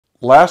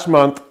Last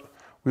month,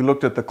 we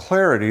looked at the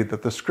clarity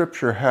that the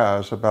Scripture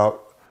has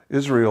about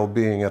Israel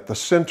being at the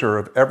center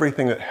of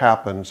everything that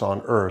happens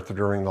on earth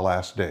during the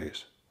last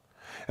days.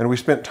 And we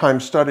spent time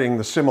studying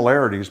the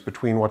similarities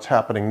between what's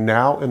happening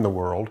now in the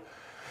world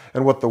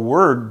and what the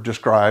Word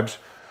describes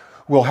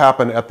will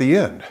happen at the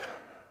end.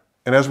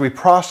 And as we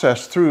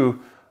process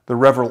through the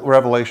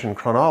Revelation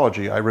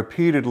chronology, I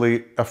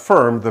repeatedly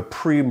affirmed the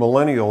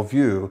premillennial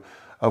view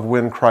of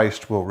when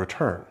Christ will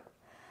return.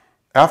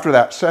 After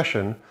that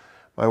session,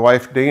 my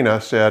wife Dana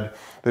said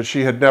that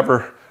she had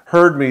never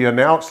heard me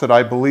announce that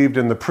I believed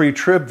in the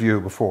pre-trib view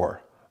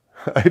before.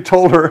 I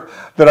told her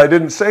that I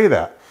didn't say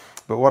that.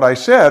 But what I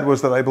said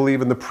was that I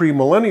believe in the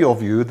premillennial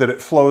view, that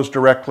it flows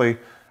directly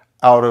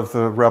out of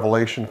the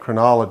Revelation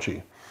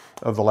chronology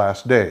of the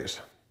last days.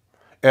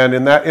 And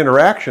in that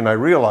interaction, I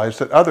realized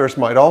that others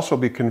might also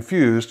be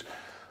confused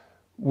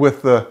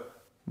with the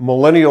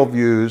millennial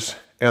views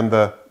and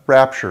the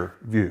rapture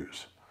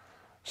views.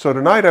 So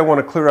tonight I want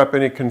to clear up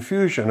any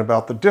confusion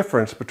about the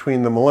difference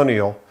between the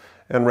millennial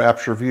and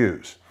rapture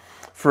views.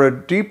 For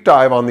a deep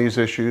dive on these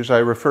issues, I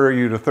refer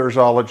you to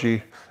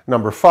Thursology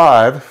number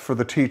 5 for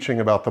the teaching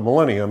about the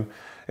millennium,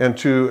 and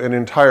to an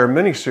entire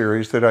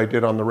mini-series that I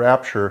did on the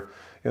rapture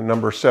in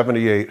number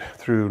 78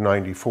 through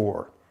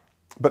 94.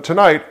 But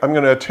tonight, I'm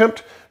going to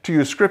attempt to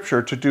use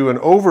Scripture to do an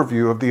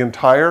overview of the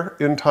entire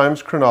end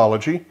times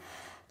chronology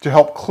to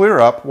help clear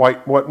up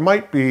what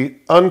might be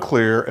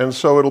unclear, and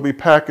so it'll be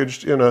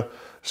packaged in a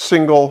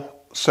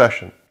single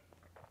session.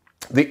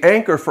 The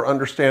anchor for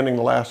understanding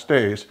the last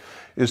days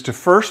is to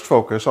first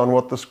focus on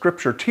what the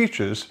Scripture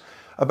teaches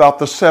about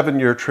the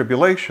 7-year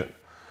tribulation.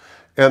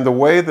 And the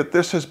way that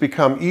this has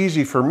become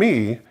easy for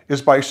me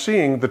is by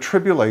seeing the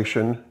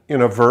tribulation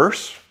in a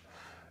verse,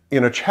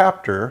 in a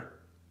chapter,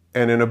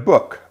 and in a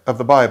book of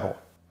the Bible.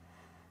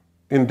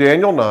 In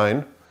Daniel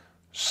 9,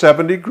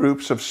 70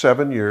 groups of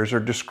 7 years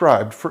are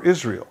described for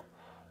Israel.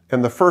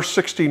 And the first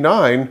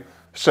 69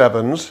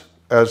 sevens,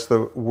 as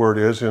the word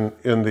is in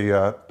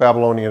the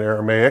Babylonian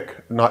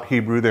Aramaic, not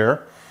Hebrew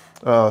there,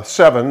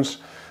 sevens,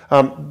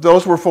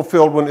 those were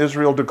fulfilled when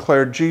Israel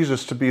declared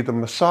Jesus to be the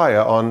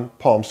Messiah on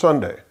Palm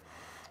Sunday.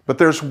 But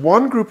there's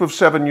one group of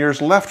 7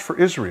 years left for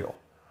Israel,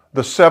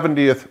 the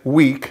 70th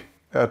week.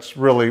 That's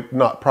really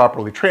not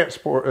properly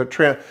translated,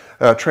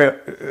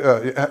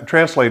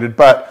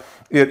 but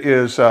it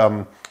is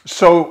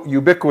so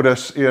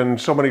ubiquitous in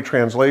so many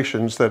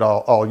translations that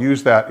I'll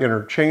use that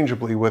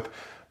interchangeably with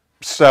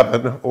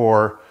 7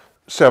 or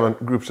 7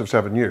 groups of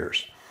 7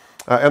 years.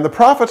 And the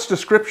prophet's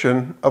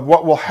description of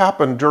what will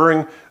happen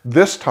during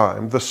this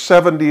time, the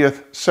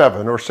 70th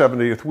 7 or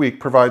 70th week,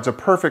 provides a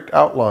perfect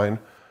outline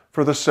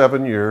for the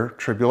 7-year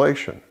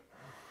tribulation.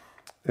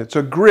 It's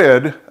a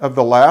grid of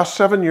the last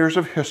 7 years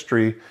of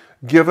history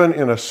given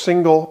in a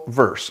single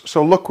verse.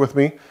 So look with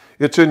me.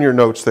 It's in your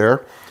notes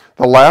there.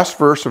 The last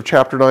verse of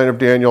chapter 9 of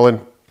Daniel, and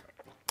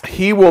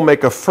he will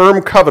make a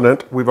firm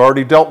covenant. We've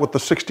already dealt with the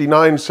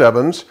 69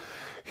 sevens.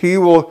 He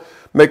will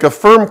make a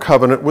firm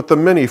covenant with the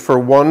many for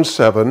 1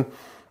 7,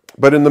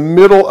 but in the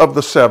middle of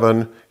the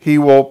 7, he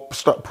will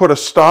put a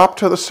stop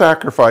to the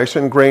sacrifice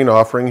and grain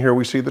offering. Here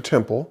we see the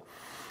temple.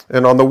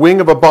 And on the wing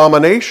of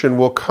abomination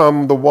will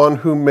come the one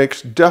who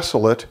makes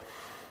desolate,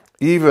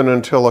 even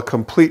until a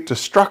complete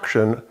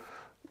destruction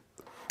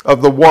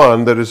of the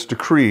one that is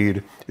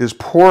decreed is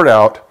poured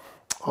out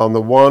on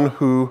the one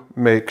who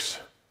makes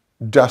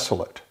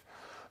desolate.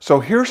 So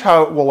here's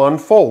how it will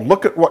unfold.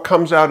 Look at what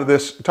comes out of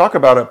this. Talk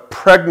about a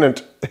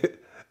pregnant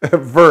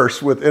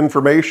verse with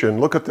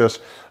information. Look at this.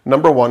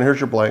 Number 1, here's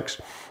your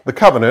blanks. The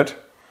covenant.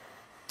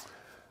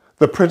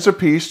 The Prince of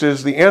Peace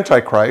is the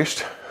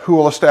Antichrist, who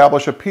will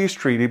establish a peace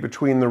treaty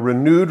between the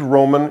renewed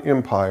Roman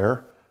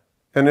Empire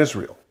and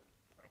Israel.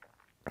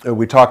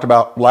 We talked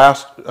about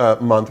last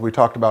month, we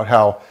talked about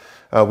how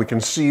we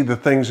can see the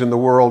things in the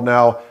world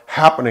now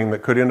happening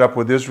that could end up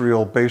with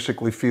Israel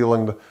basically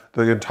feeling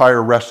the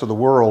entire rest of the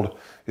world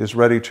is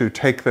ready to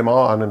take them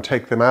on and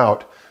take them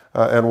out,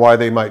 and why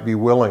they might be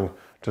willing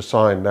to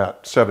sign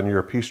that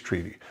 7-year peace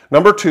treaty.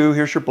 Number 2,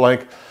 here's your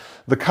blank.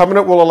 The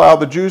covenant will allow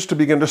the Jews to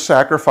begin to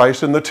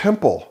sacrifice in the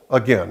temple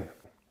again.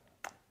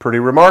 Pretty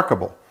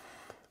remarkable.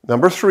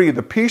 Number 3,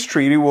 the peace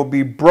treaty will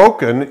be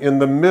broken in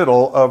the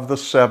middle of the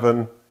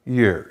 7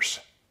 years.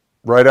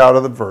 Right out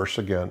of the verse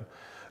again.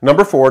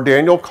 Number 4,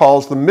 Daniel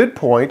calls the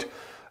midpoint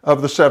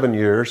of the 7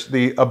 years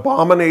the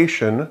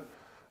abomination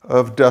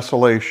of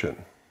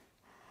desolation.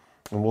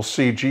 And we'll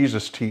see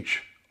Jesus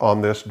teach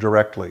on this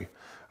directly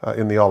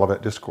in the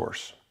Olivet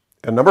Discourse.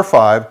 And number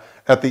 5,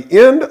 at the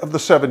end of the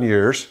 7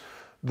 years,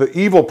 the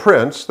evil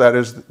prince, that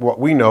is what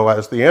we know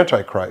as the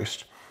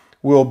Antichrist,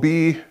 will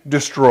be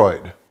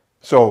destroyed.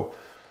 So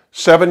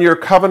 7-year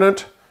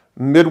covenant,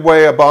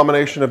 midway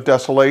abomination of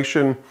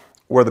desolation,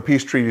 where the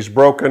peace treaty is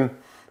broken,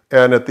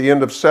 and at the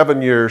end of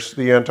 7 years,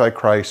 the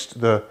Antichrist,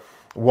 the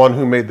one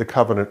who made the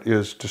covenant,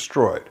 is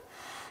destroyed.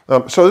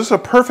 So this is a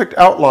perfect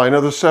outline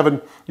of the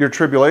 7-year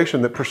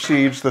tribulation that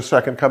precedes the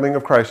second coming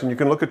of Christ. And you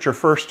can look at your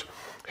first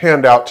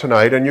handout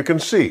tonight, and you can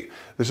see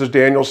this is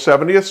Daniel's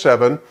 70th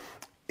 7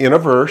 in a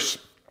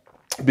verse.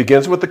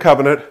 Begins with the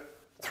covenant,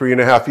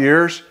 3.5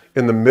 years.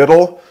 In the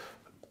middle,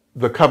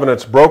 the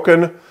covenant's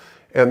broken.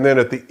 And then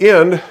at the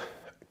end,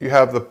 you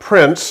have the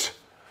prince,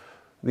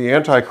 the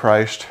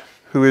Antichrist,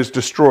 who is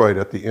destroyed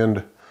at the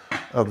end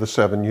of the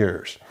 7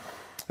 years.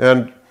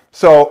 And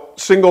so,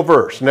 single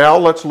verse. Now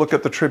let's look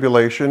at the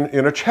tribulation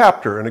in a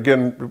chapter. And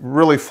again,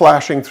 really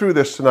flashing through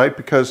this tonight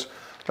because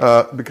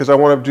I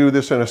want to do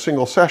this in a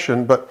single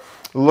session. But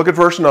look at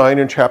verse 9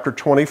 in chapter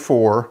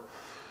 24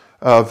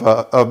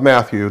 of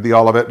Matthew, the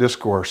Olivet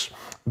Discourse.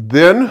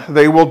 Then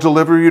they will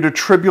deliver you to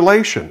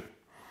tribulation,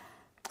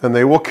 and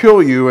they will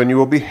kill you, and you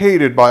will be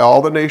hated by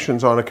all the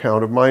nations on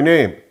account of my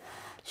name.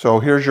 So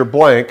here's your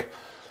blank.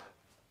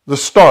 The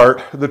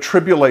start, the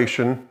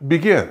tribulation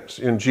begins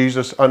in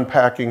Jesus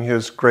unpacking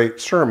his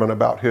great sermon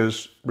about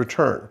his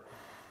return.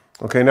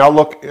 Okay, now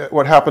look at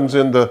what happens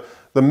in the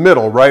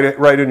middle,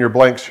 right in your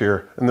blanks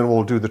here, and then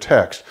we'll do the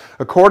text.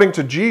 According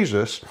to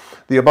Jesus,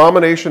 the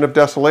abomination of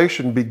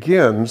desolation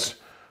begins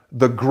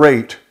the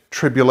great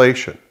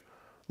tribulation.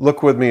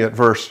 Look with me at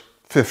verse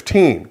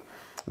 15.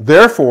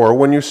 Therefore,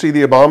 when you see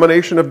the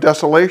abomination of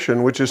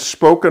desolation, which is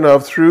spoken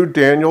of through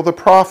Daniel the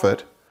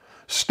prophet,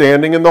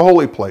 standing in the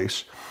holy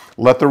place,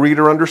 let the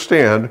reader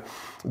understand.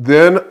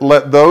 Then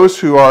let those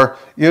who are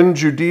in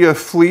Judea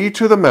flee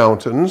to the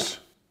mountains.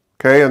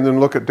 Okay, and then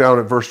look down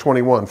at verse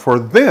 21. For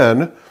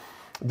then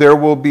there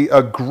will be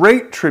a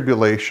great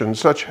tribulation,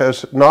 such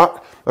has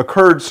not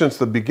occurred since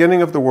the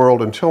beginning of the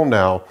world until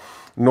now,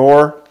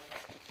 nor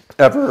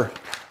ever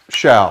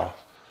shall.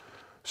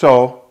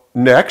 So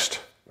next,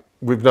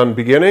 we've done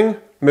beginning,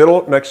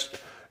 middle,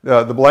 next,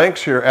 the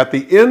blanks here. At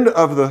the end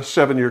of the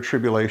 7-year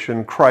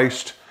tribulation,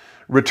 Christ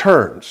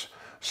returns.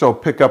 So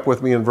pick up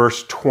with me in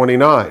verse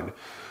 29.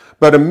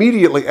 But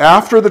immediately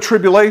after the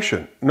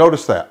tribulation,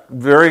 notice that,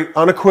 very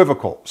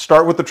unequivocal.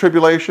 Start with the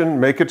tribulation,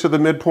 make it to the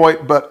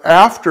midpoint, but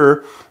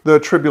after the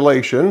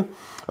tribulation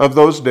of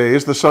those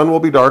days, the sun will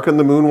be darkened,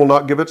 the moon will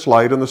not give its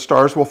light, and the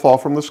stars will fall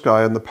from the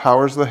sky, and the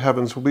powers of the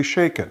heavens will be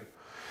shaken.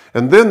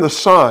 And then the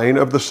sign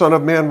of the Son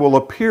of Man will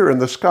appear in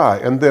the sky,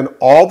 and then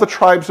all the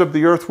tribes of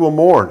the earth will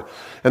mourn,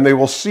 and they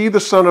will see the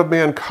Son of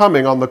Man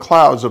coming on the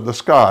clouds of the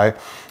sky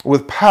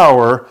with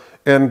power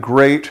and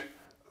great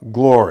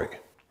glory.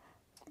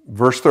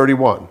 Verse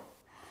 31,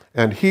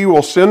 and he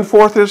will send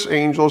forth his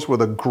angels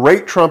with a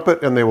great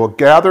trumpet, and they will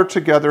gather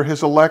together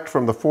his elect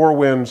from the four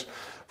winds,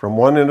 from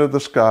one end of the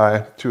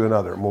sky to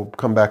another. And we'll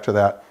come back to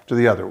that, to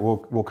the other.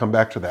 We'll come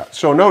back to that.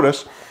 So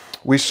notice,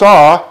 we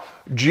saw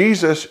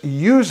Jesus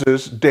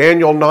uses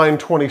Daniel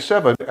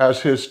 9:27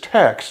 as his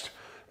text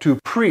to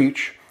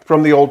preach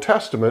from the Old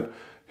Testament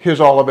his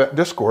Olivet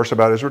Discourse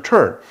about his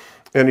return.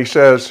 And he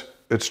says,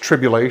 it's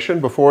tribulation.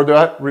 Before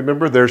that,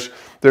 remember, there's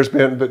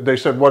been, they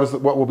said,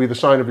 what will be the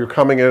sign of your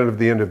coming in of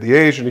the end of the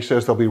age? And he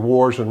says there'll be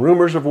wars and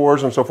rumors of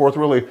wars and so forth.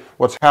 Really,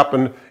 what's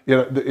happened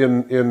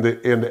in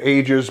the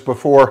ages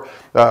before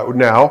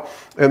now.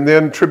 And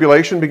then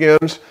tribulation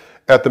begins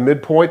at the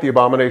midpoint, the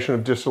abomination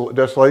of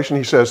desolation.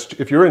 He says,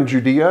 if you're in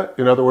Judea,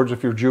 in other words,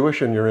 if you're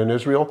Jewish and you're in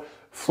Israel,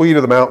 flee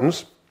to the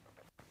mountains.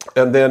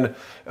 And then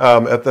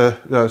at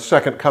the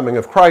second coming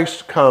of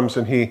Christ comes,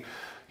 and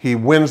he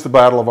wins the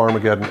battle of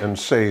Armageddon and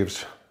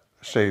saves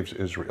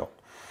Israel.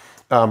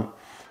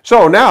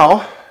 So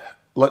now,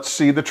 let's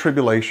see the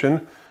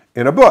tribulation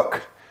in a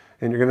book.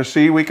 And you're going to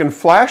see we can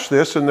flash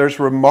this, and there's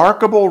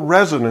remarkable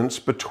resonance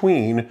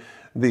between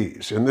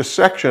these. In this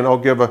section, I'll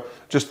give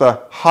just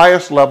the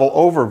highest level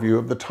overview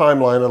of the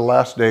timeline of the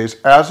last days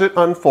as it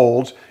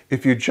unfolds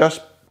if you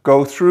just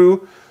go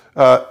through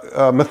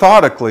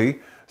methodically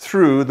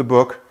through the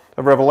book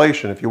of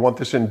Revelation. If you want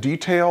this in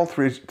detail,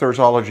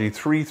 Thersology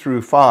 3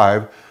 through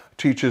 5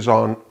 teaches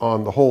on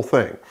the whole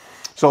thing.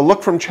 So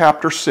look from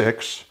chapter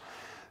 6.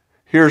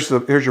 Here's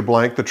your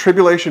blank. The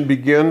tribulation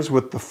begins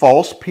with the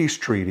false peace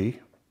treaty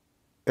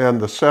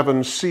and the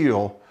 7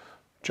 seal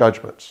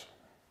judgments.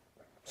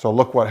 So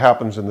look what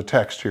happens in the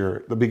text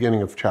here at the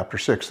beginning of chapter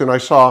 6. Then I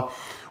saw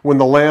when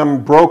the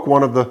Lamb broke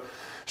one of the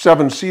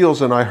 7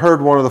 seals, and I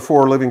heard one of the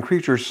 4 living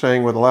creatures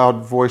saying with a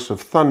loud voice of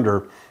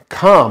thunder,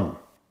 "Come."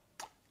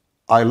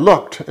 I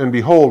looked, and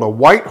behold, a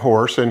white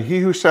horse, and he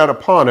who sat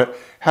upon it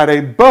had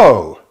a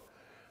bow,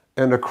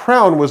 and a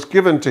crown was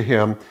given to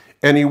him,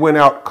 and he went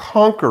out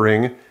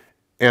conquering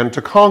and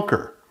to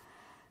conquer.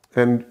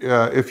 And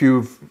if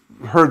you've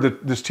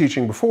heard this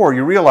teaching before,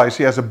 you realize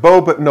he has a bow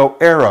but no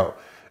arrow.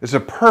 It's a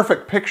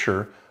perfect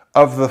picture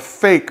of the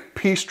fake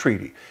peace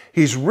treaty.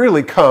 He's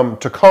really come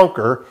to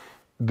conquer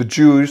the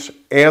Jews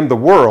and the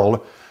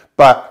world,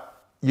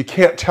 but you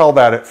can't tell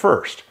that at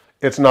first.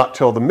 It's not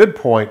till the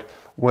midpoint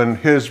when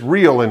his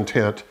real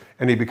intent,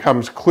 and he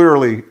becomes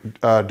clearly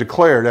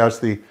declared as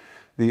the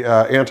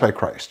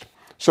Antichrist.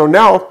 So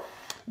now,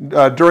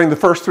 during the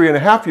first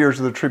 3.5 years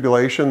of the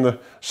tribulation, the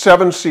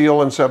 7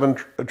 seal and 7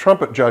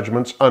 trumpet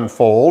judgments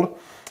unfold,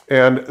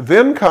 and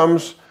then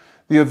comes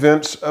the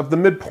events of the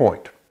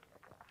midpoint.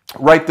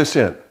 Write this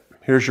in.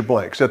 Here's your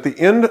blanks. At the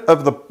end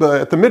of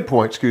at the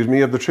midpoint,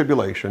 of the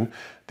tribulation,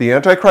 the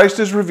Antichrist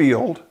is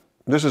revealed.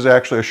 This is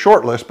actually a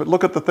short list, but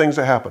look at the things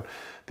that happen.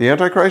 The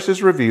Antichrist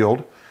is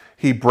revealed.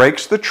 He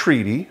breaks the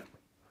treaty.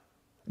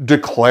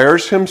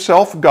 declares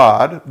himself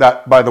God.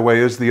 That, by the way,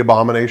 is the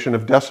abomination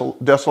of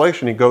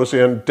desolation. He goes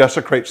in,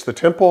 desecrates the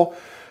temple,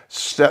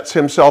 sets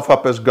himself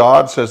up as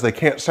God, says they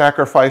can't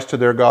sacrifice to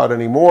their God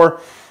anymore.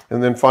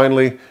 And then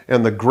finally,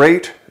 and the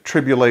great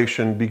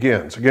tribulation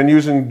begins. Again,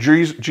 using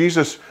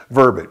Jesus'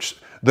 verbiage.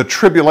 The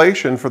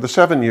tribulation for the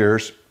 7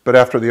 years, but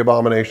after the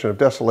abomination of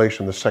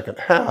desolation, the second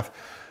half,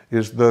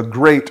 is the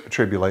great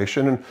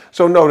tribulation. And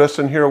so notice,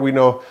 and here we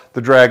know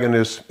the dragon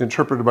is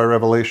interpreted by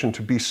Revelation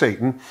to be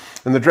Satan.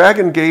 And the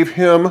dragon gave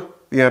him,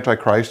 the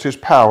Antichrist, his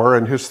power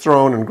and his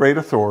throne and great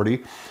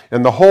authority.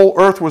 And the whole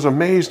earth was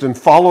amazed and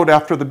followed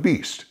after the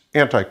beast,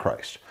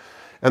 Antichrist.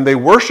 And they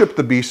worshiped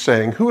the beast,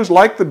 saying, "Who is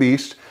like the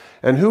beast,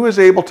 and who is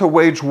able to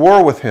wage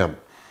war with him?"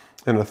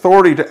 And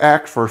authority to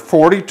act for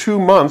 42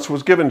 months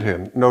was given to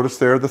him. Notice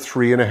there the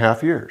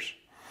 3.5 years.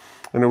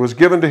 And it was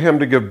given to him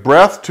to give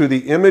breath to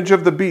the image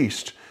of the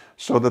beast,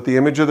 so that the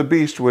image of the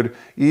beast would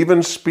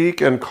even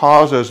speak and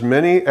cause as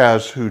many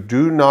as who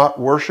do not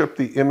worship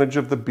the image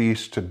of the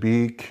beast to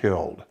be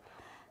killed.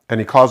 And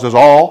he causes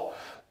all,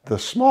 the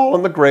small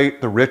and the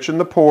great, the rich and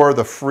the poor,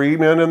 the free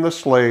men and the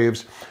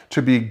slaves,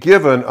 to be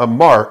given a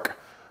mark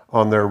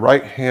on their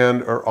right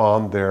hand or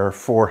on their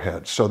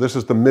forehead. So this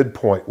is the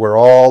midpoint where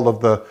all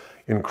of the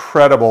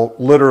incredible,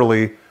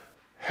 literally,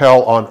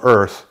 hell on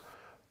earth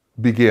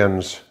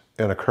begins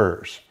and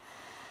occurs.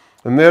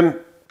 And then,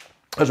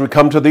 as we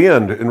come to the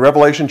end, in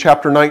Revelation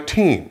chapter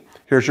 19,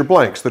 here's your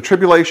blanks. The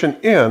tribulation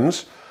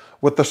ends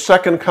with the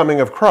second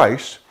coming of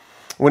Christ,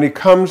 when he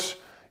comes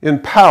in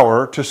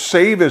power to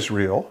save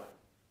Israel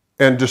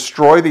and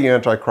destroy the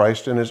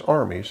Antichrist and his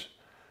armies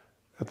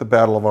at the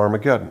Battle of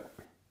Armageddon.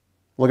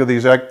 Look at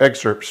these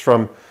excerpts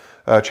from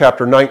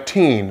chapter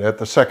 19 at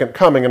the second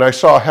coming. "And I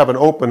saw heaven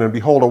open, and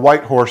behold, a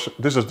white horse."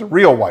 This is the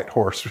real white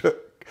horse.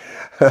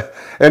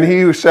 "And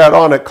he who sat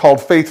on it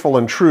called Faithful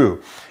and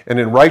True. And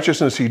in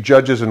righteousness he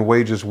judges and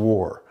wages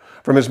war.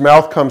 From his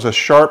mouth comes a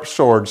sharp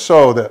sword,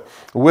 so that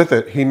with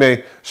it he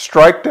may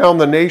strike down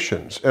the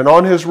nations. And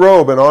on his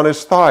robe and on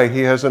his thigh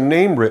he has a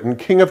name written,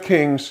 King of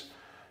Kings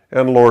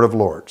and Lord of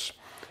Lords.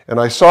 And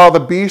I saw the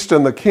beast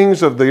and the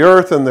kings of the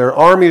earth and their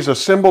armies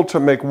assembled to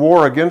make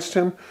war against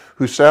him,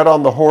 who sat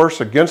on the horse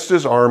against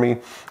his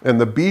army.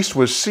 And the beast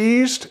was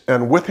seized,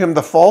 and with him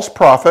the false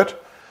prophet.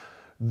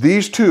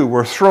 These two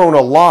were thrown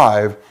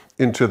alive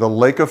into the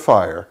lake of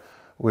fire,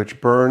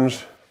 which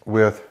burns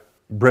with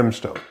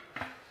brimstone."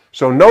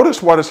 So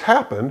notice what has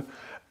happened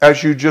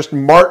as you just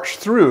march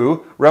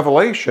through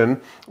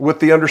Revelation with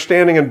the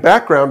understanding and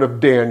background of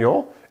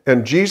Daniel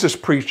and Jesus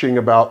preaching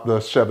about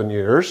the 7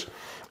 years,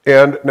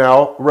 and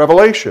now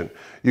Revelation.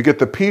 You get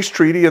the peace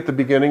treaty at the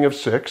beginning of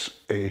 6,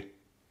 a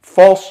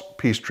false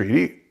peace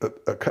treaty,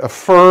 a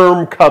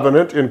firm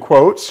covenant in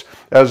quotes,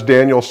 as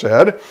Daniel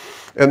said.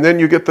 And then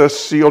you get the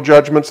seal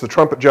judgments, the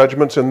trumpet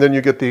judgments, and then you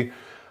get the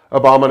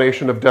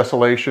abomination of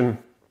desolation.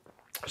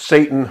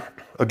 Satan,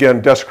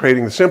 again,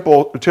 desecrating the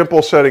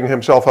temple, setting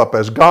himself up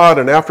as God.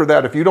 And after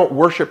that, if you don't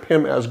worship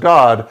him as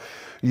God,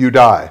 you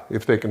die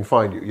if they can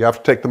find you. You have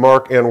to take the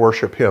mark and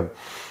worship him.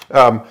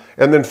 And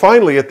then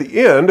finally, at the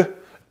end,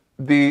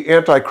 the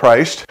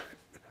Antichrist,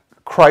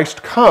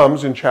 Christ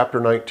comes in chapter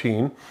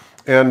 19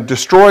 and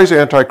destroys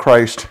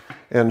Antichrist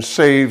and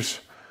saves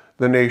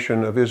the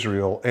nation of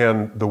Israel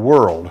and the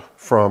world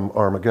from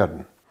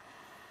Armageddon.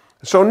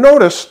 So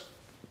notice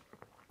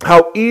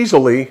how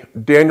easily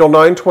Daniel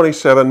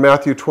 9:27,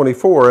 Matthew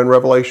 24, and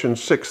Revelation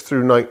 6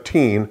 through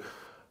 19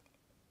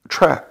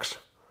 tracks.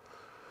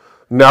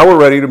 Now we're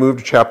ready to move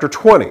to chapter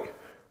 20.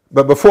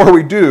 But before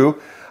we do,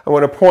 I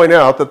want to point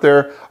out that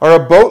there are a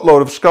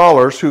boatload of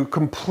scholars who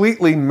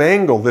completely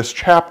mangle this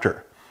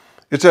chapter.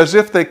 It's as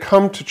if they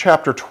come to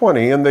chapter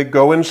 20 and they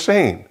go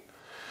insane.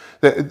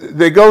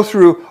 They go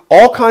through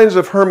all kinds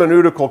of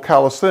hermeneutical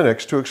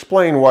calisthenics to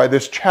explain why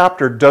this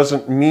chapter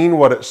doesn't mean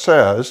what it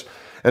says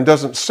and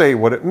doesn't say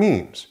what it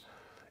means.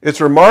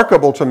 It's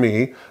remarkable to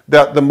me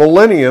that the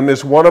millennium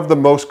is one of the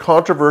most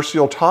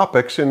controversial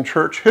topics in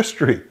church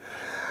history.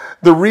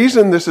 The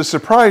reason this is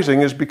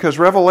surprising is because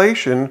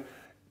Revelation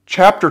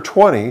chapter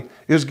 20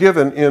 is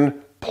given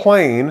in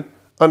plain,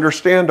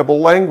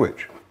 understandable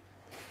language.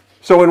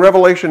 So in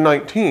Revelation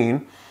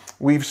 19,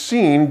 we've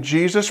seen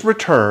Jesus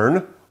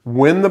return,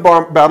 win the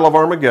Battle of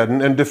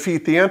Armageddon, and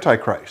defeat the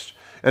Antichrist.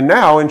 And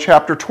now in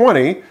chapter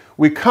 20,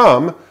 we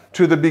come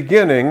to the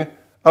beginning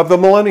of the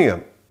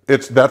millennium.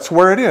 That's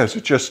where it is.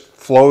 It just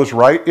flows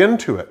right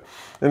into it.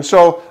 And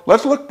so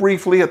let's look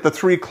briefly at the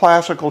three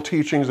classical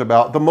teachings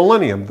about the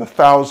millennium, the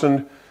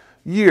 1,000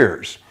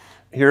 years.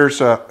 Here's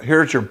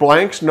your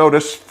blanks.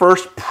 Notice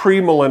first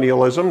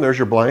premillennialism. There's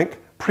your blank.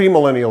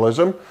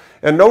 Premillennialism.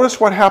 And notice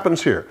what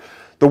happens here.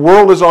 The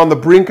world is on the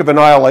brink of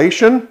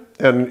annihilation,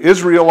 and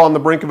Israel on the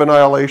brink of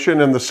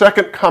annihilation, and the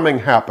second coming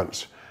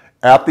happens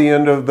at the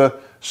end of the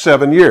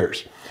 7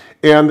 years.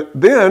 And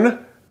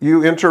then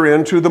you enter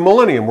into the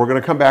millennium. We're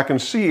going to come back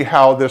and see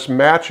how this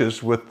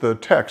matches with the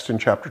text in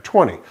chapter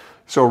 20.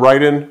 So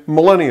right in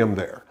millennium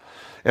there.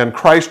 And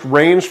Christ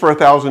reigns for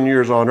 1,000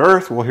 years on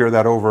earth. We'll hear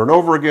that over and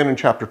over again in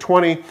chapter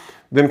 20.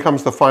 Then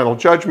comes the final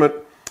judgment,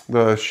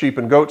 the sheep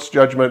and goats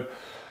judgment.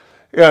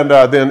 And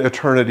then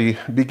eternity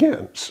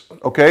begins.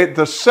 Okay,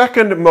 the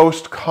second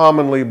most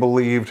commonly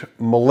believed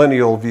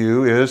millennial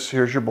view is,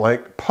 here's your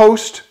blank,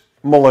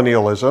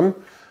 post-millennialism.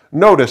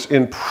 Notice,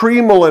 in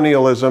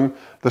premillennialism,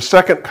 the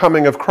second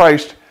coming of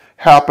Christ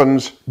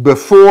happens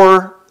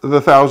before the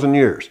 1,000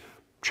 years.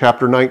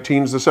 Chapter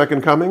 19 is the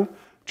second coming.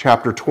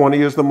 Chapter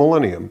 20 is the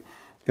millennium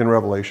in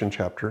Revelation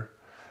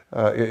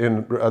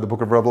in the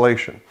book of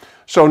Revelation.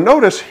 So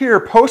notice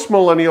here,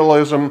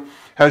 postmillennialism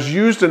has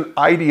used an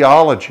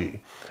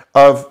ideology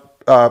of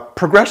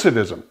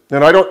progressivism.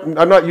 And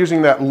I'm not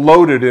using that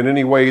loaded in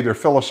any way, either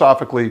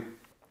philosophically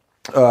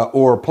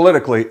or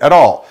politically at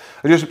all.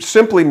 I just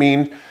simply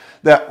mean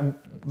that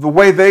the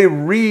way they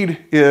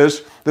read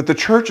is that the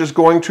church is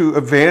going to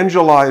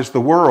evangelize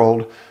the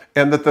world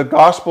and that the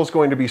gospel is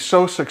going to be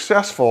so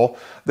successful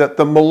that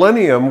the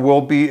millennium will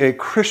be a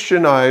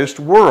Christianized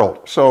world.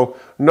 So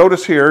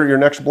notice here, your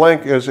next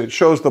blank is, it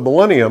shows the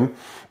millennium,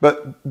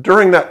 but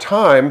during that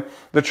time,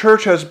 the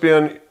church has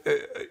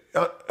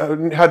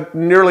had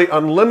nearly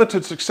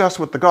unlimited success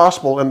with the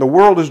gospel, and the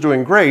world is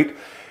doing great,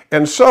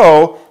 and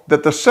so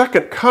that the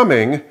second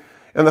coming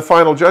and the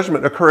final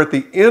judgment occur at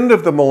the end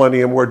of the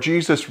millennium, where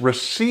Jesus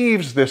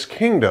receives this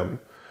kingdom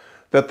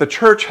that the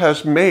church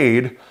has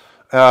made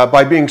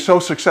by being so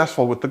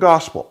successful with the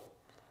gospel.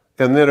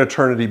 And then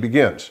eternity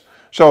begins.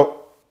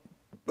 So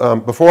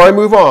before I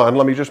move on,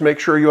 let me just make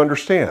sure you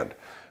understand.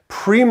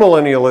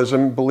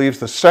 Premillennialism believes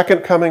the second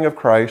coming of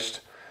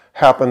Christ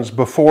happens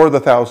before the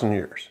 1,000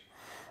 years.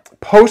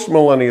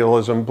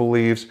 Postmillennialism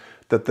believes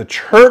that the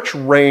church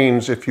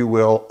reigns, if you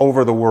will,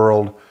 over the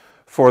world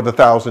for the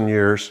 1,000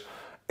 years,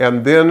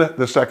 and then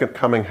the second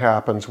coming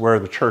happens where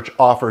the church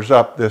offers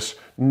up this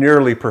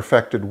nearly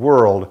perfected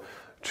world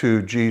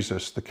to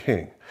Jesus the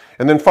King.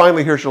 And then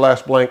finally, here's your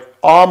last blank,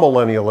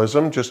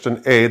 amillennialism, just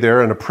an A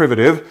there and a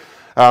privative.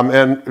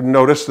 And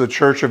notice the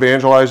church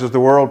evangelizes the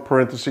world,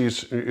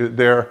 parentheses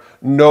there,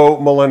 no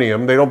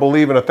millennium. They don't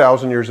believe in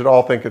 1,000 years at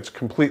all, think it's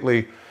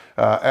completely,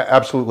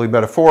 absolutely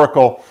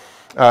metaphorical.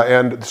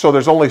 And so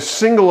there's only a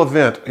single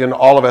event in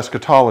all of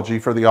eschatology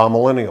for the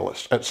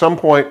amillennialist. At some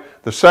point,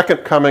 the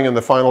second coming and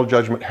the final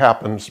judgment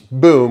happens,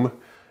 boom,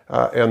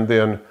 and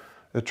then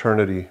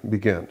eternity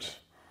begins.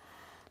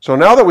 So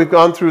now that we've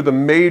gone through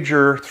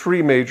the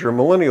three major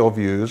millennial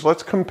views,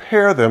 let's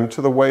compare them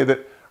to the way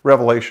that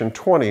Revelation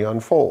 20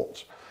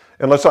 unfolds.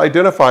 And let's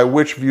identify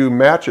which view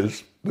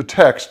matches the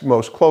text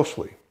most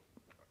closely.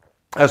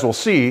 As we'll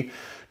see,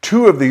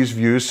 two of these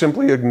views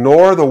simply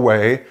ignore the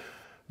way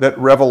that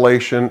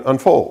Revelation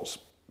unfolds.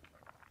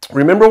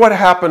 Remember what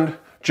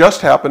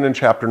just happened in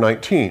chapter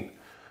 19.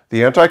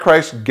 The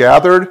Antichrist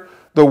gathered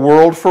the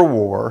world for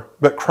war,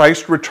 but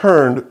Christ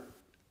returned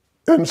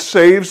and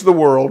saves the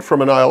world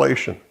from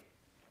annihilation.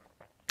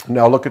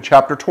 Now look at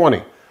chapter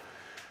 20.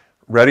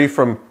 Ready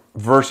from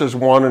verses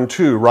 1 and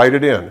 2, write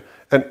it in.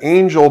 An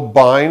angel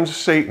binds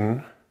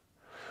Satan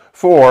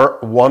for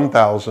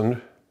 1,000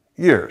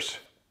 years.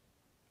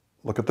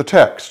 Look at the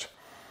text.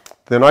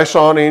 Then I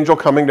saw an angel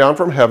coming down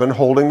from heaven,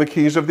 holding the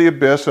keys of the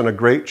abyss and a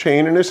great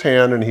chain in his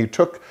hand, and he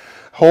took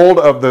hold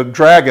of the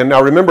dragon.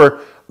 Now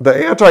remember,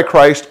 the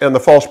Antichrist and the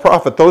false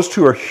prophet, those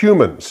two are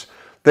humans.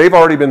 They've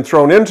already been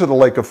thrown into the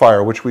lake of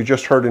fire, which we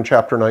just heard in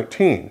chapter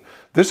 19.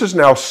 This is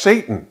now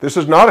Satan. This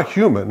is not a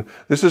human.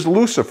 This is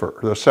Lucifer,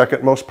 the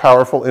second most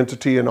powerful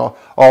entity in all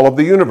of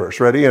the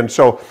universe. Ready? And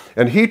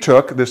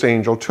this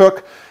angel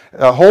took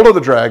hold of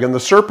the dragon, the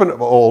serpent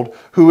of old,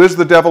 who is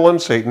the devil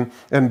and Satan,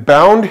 and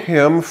bound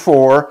him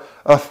for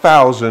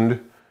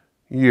 1,000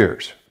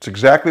 years. It's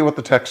exactly what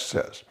the text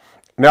says.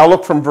 Now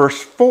look from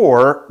verse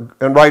 4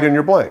 and write in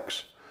your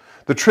blanks.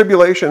 The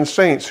tribulation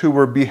saints who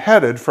were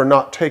beheaded for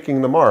not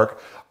taking the mark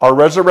are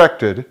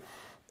resurrected,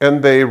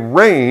 and they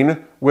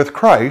reign with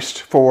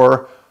Christ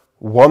for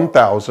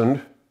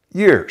 1,000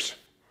 years.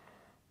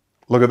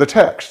 Look at the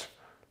text.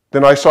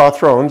 Then I saw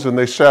thrones, and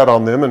they sat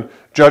on them, and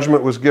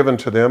judgment was given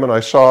to them, and I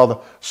saw the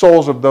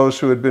souls of those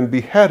who had been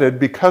beheaded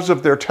because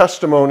of their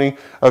testimony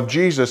of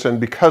Jesus and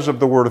because of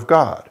the word of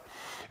God.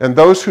 And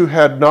those who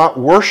had not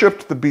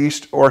worshipped the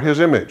beast or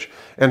his image,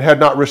 and had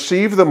not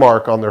received the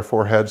mark on their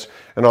foreheads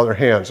and on their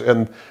hands.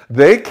 And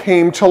they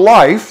came to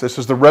life. This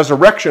is the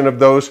resurrection of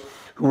those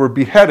who were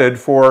beheaded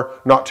for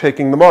not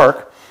taking the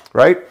mark,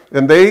 right?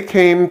 And they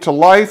came to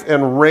life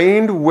and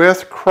reigned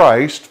with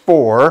Christ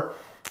for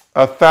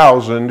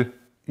 1,000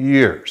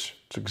 years.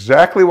 It's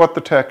exactly what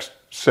the text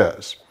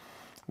says.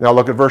 Now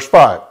look at verse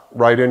 5.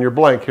 Write in your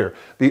blank here.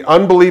 The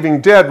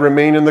unbelieving dead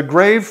remain in the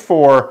grave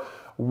for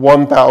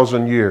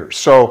 1,000 years.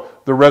 So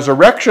the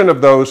resurrection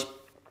of those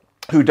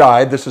who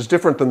died, this is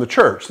different than the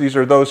church. These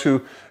are those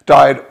who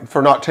died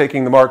for not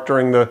taking the mark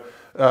during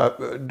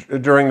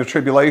the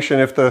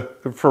tribulation.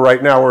 For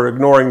right now, we're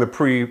ignoring the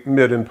pre,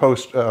 mid, and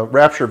post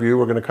rapture view.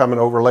 We're going to come and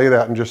overlay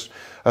that in just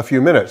a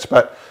few minutes.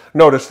 But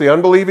notice, the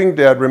unbelieving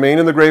dead remain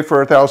in the grave for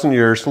 1,000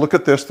 years. Look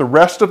at this. The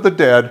rest of the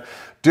dead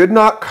did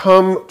not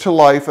come to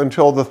life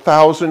until the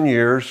 1,000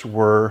 years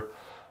were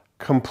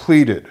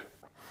completed.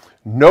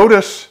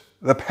 Notice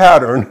the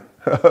pattern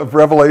of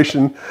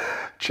Revelation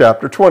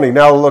chapter 20.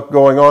 Now look,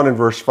 going on in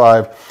verse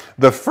 5.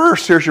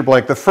 Here's your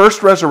blank. The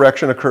first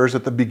resurrection occurs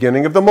at the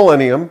beginning of the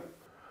millennium,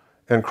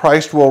 and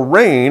Christ will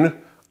reign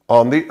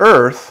on the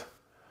earth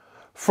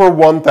for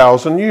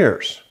 1,000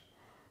 years.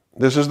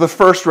 This is the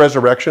first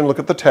resurrection. Look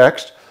at the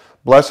text.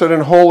 Blessed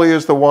and holy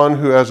is the one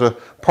who has a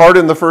part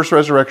in the first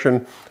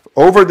resurrection.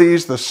 Over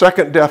these, the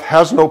second death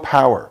has no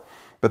power,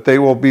 but they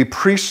will be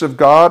priests of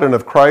God and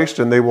of Christ,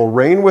 and they will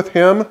reign with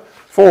him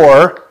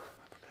for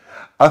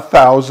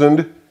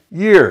 1,000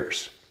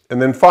 years.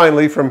 And then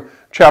finally, from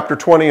chapter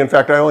 20, in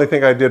fact, I only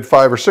think I did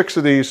 5 or 6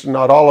 of these,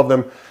 not all of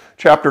them.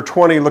 Chapter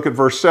 20, look at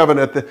verse 7.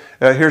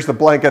 Here's the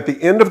blank. At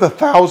the end of the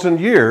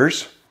 1,000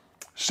 years,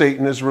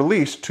 Satan is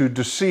released to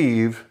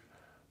deceive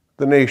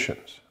the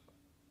nations.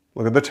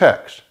 Look at the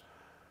text.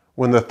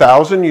 When the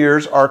 1,000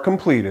 years are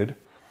completed,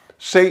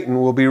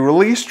 Satan will be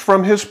released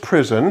from his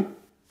prison,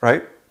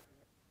 right?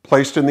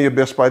 Placed in the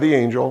abyss by the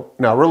angel,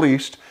 now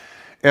released,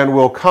 and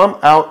will come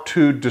out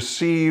to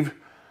deceive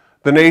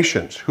the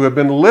nations who have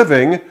been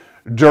living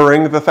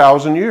during the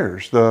 1,000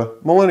 years, the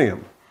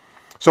millennium.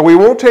 So we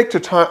won't take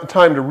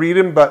time to read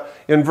them, but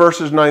in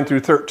verses 9 through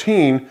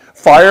 13,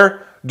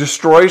 fire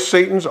destroys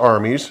Satan's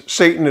armies.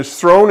 Satan is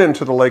thrown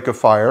into the lake of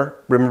fire.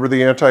 Remember,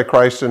 the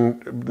Antichrist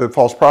and the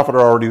false prophet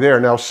are already there.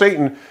 Now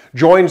Satan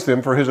joins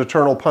them for his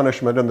eternal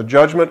punishment, and the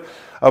judgment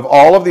of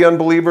all of the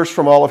unbelievers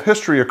from all of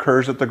history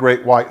occurs at the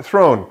great white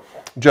throne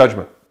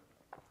judgment.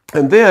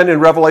 And then in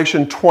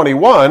Revelation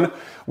 21,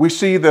 we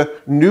see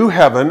the new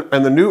heaven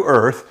and the new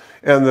earth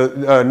and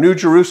the new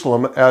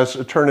Jerusalem as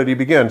eternity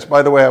begins.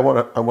 By the way, I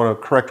want to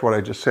correct what I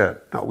just said.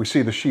 Now, we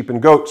see the sheep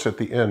and goats at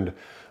the end.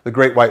 The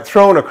great white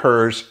throne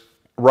occurs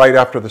right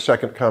after the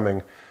second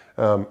coming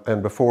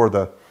and before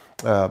the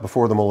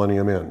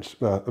millennium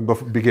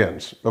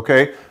begins.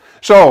 Okay,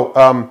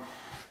 so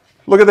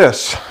look at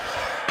this.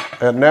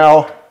 And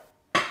now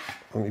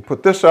let me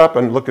put this up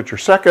and look at your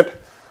second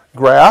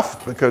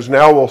graph, because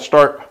now we'll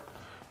start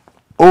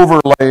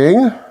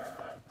overlaying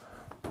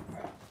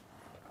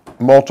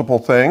multiple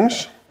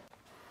things.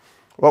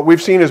 What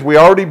we've seen is we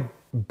already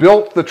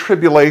built the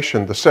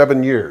tribulation, the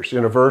 7 years,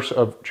 in a verse,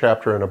 of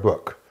chapter, in a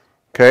book.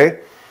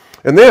 Okay?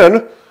 And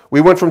then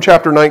we went from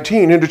chapter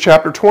 19 into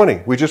chapter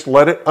 20. We just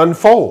let it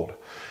unfold.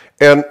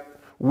 And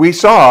we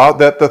saw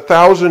that the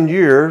 1,000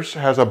 years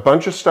has a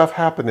bunch of stuff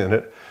happen in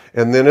it.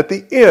 And then at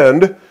the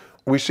end,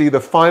 we see the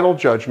final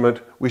judgment.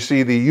 We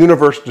see the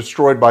universe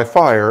destroyed by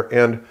fire,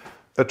 and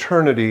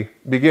eternity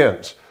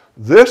begins.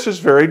 This is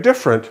very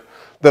different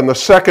than the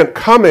second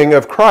coming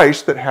of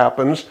Christ that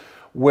happens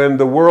when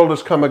the world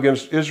has come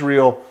against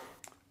Israel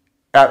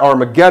at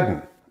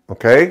Armageddon.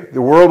 Okay?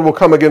 The world will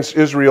come against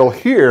Israel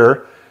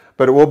here,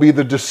 but it will be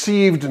the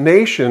deceived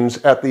nations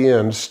at the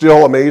end,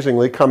 still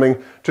amazingly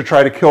coming to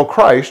try to kill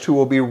Christ, who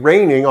will be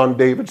reigning on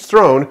David's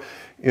throne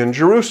in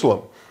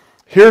Jerusalem.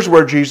 Here's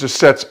where Jesus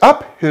sets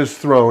up his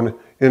throne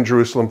in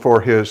Jerusalem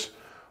for his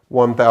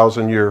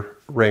 1,000-year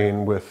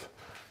reign with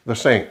the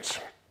saints.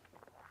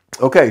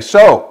 Okay,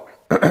 so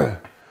let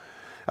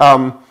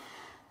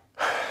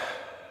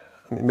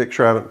me make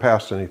sure I haven't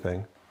passed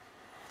anything.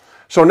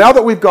 So now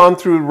that we've gone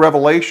through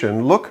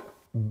Revelation, look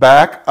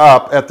back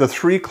up at the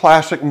 3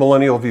 classic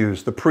millennial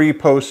views, the pre,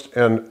 post,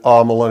 and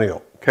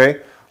amillennial.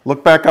 Okay?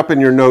 Look back up in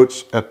your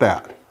notes at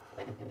that.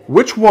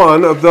 Which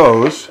one of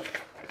those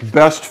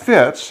best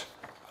fits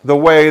the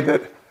way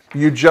that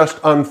you just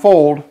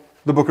unfold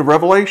the book of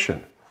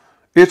Revelation?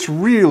 It's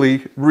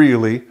really,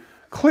 really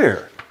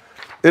clear.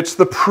 It's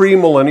the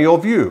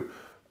premillennial view.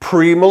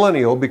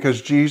 Premillennial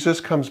because Jesus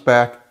comes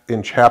back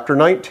in chapter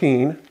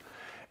 19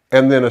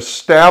 and then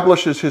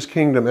establishes his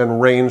kingdom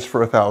and reigns for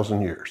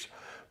 1,000 years.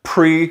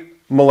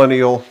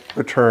 Premillennial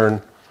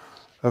return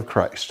of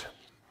Christ.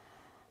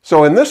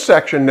 So in this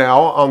section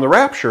now on the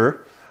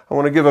rapture, I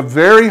want to give a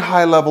very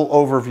high-level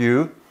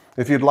overview.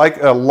 If you'd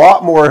like a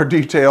lot more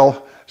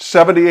detail,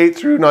 78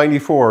 through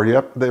 94.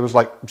 Yep, there was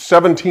like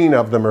 17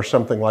 of them or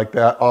something like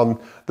that on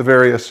the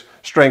various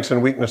strengths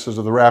and weaknesses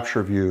of the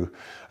rapture views.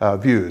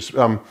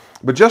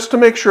 But just to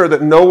make sure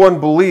that no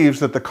one believes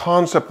that the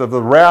concept of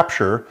the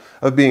rapture,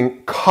 of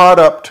being caught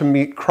up to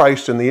meet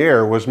Christ in the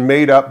air, was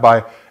made up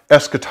by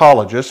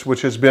eschatologists,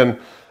 which has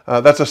been,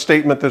 that's a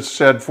statement that's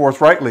said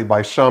forthrightly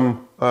by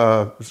some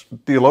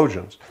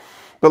theologians.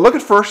 But look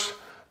at 1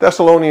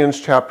 Thessalonians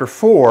chapter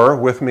 4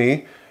 with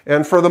me,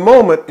 and for the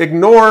moment,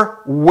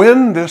 ignore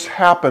when this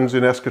happens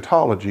in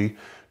eschatology.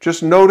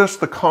 Just notice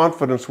the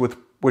confidence with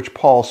which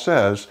Paul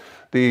says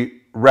the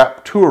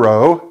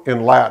rapturo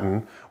in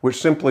Latin,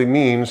 which simply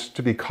means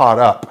to be caught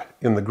up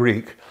in the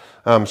Greek.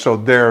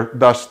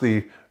 Thus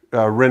the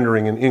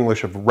rendering in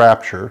English of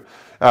rapture.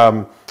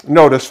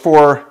 Notice,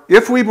 for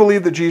if we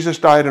believe that Jesus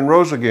died and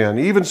rose again,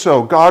 even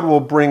so God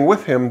will bring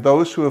with him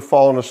those who have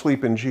fallen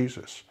asleep in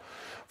Jesus.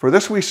 For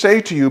this we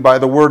say to you by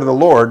the word of the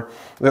Lord,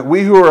 that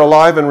we who are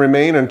alive and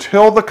remain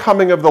until the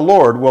coming of the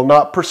Lord will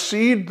not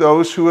precede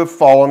those who have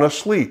fallen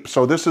asleep.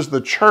 So this is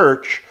the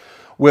church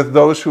with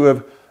those who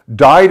have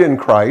died in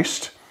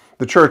Christ,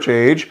 the church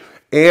age,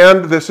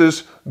 And this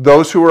is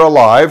those who are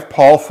alive,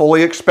 Paul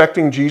fully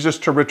expecting Jesus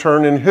to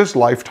return in his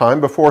lifetime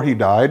before he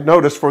died.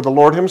 Notice, for the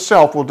Lord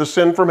himself will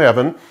descend from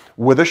heaven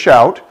with a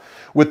shout,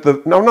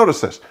 notice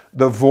this,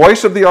 the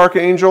voice of the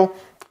archangel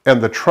and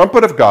the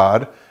trumpet of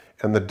God,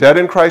 and the dead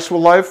in Christ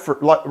will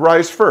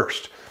rise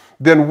first.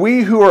 Then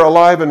we who are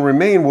alive and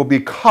remain will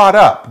be caught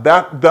up.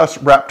 That thus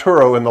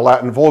rapturo in the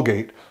Latin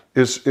Vulgate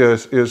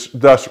is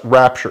thus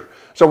rapture.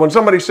 So when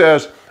somebody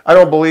says, I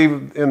don't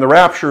believe in the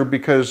rapture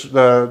because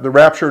the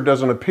rapture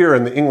doesn't appear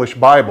in the English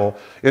Bible,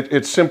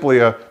 it's simply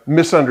a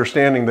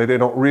misunderstanding that they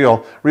don't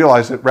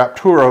realize that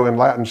rapturo in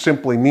Latin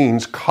simply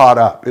means caught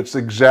up. It's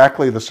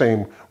exactly the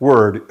same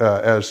word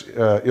as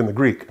in the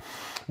Greek.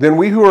 Then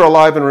we who are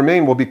alive and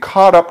remain will be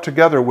caught up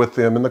together with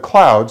them in the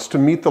clouds to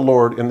meet the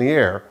Lord in the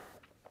air.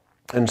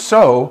 And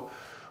so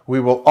we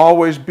will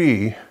always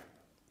be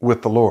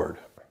with the Lord.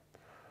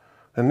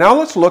 And now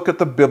let's look at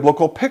the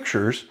biblical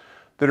pictures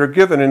that are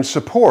given in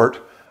support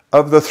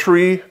of the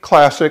three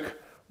classic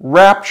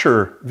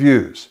rapture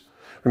views.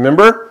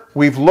 Remember,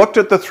 we've looked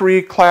at the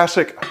three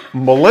classic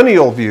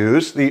millennial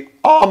views, the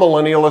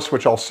amillennialists,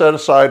 which I'll set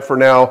aside for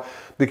now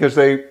because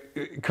they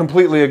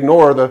completely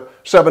ignore the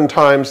 7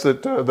 times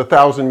that the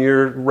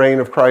 1,000-year reign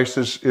of Christ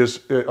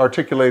is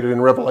articulated in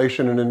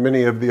Revelation and in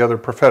many of the other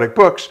prophetic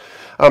books.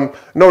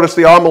 Notice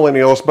the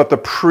amillennialists, but the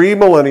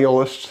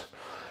premillennialists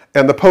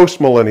and the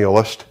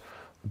postmillennialist,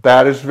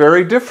 that is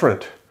very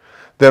different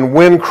than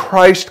when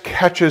Christ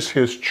catches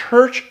his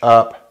church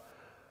up,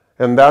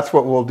 and that's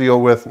what we'll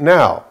deal with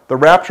now, the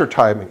rapture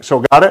timing.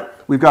 So got it?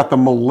 We've got the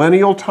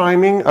millennial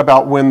timing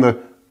about when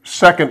the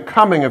second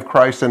coming of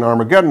Christ in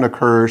Armageddon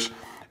occurs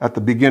at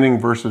the beginning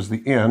versus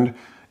the end,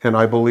 and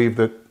I believe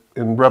that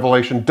in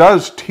Revelation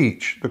does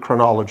teach the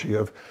chronology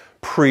of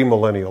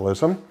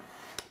premillennialism.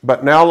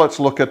 But now let's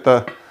look at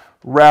the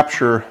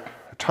rapture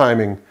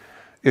timing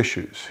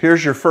issues.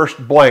 Here's your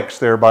first blanks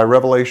there by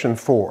Revelation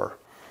 4.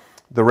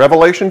 The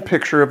Revelation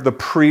picture of the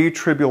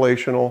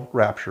pre-tribulational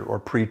rapture, or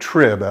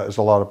pre-trib, as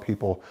a lot of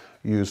people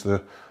use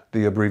the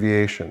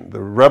abbreviation. The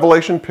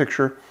Revelation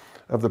picture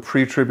of the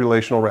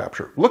pre-tribulational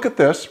rapture. Look at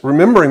this,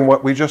 remembering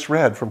what we just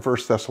read from 1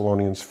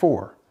 Thessalonians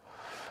 4.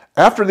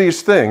 After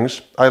these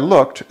things, I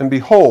looked, and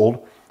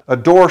behold, a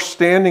door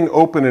standing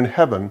open in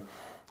heaven,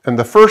 and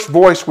the first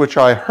voice which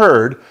I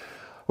heard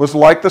was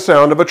like the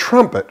sound of a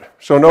trumpet.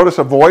 So notice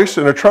a voice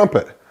and a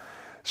trumpet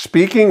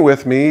speaking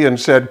with me and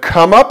said,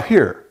 "Come up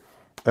here,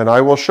 and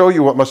I will show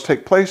you what must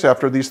take place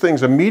after these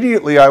things."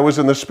 Immediately I was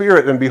in the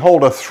Spirit, and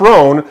behold, a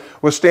throne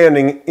was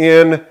standing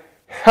in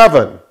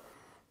heaven,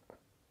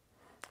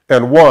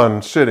 and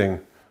one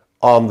sitting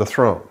on the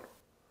throne.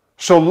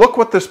 So look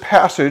what this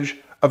passage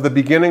of the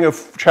beginning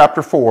of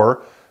chapter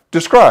 4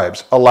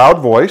 describes. A loud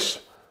voice,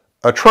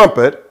 a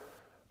trumpet.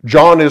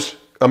 John is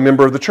a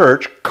member of the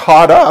church,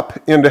 caught up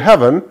into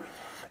heaven,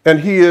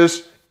 and he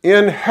is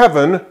in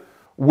heaven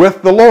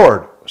with the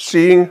Lord,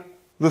 seeing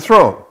the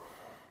throne.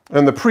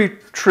 And the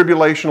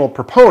pre-tribulational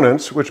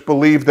proponents, which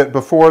believe that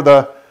before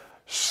the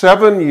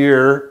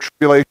 7-year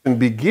tribulation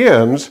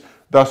begins,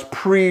 thus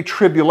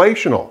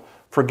pre-tribulational.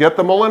 Forget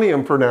the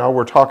millennium for now.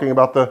 We're talking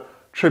about the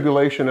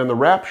tribulation and the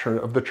rapture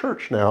of the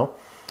church now.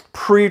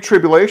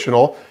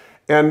 Pre-tribulational,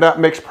 and that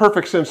makes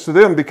perfect sense to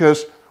them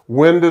because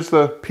when does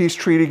the peace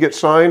treaty get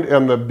signed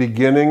and the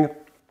beginning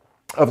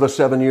of the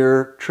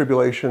 7-year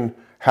tribulation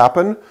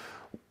happen?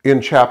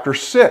 In chapter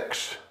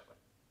 6,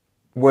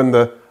 when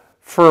the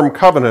firm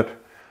covenant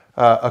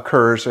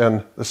occurs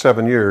and the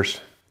 7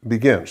 years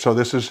begin. So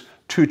this is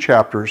 2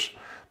 chapters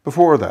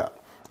before that.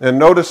 And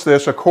notice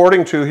this,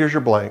 here's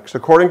your blanks,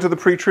 according to the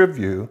pre-trib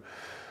view,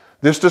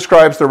 this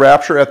describes the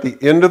rapture at the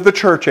end of the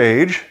church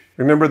age.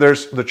 Remember,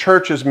 the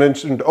church is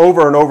mentioned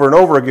over and over and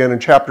over again in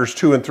chapters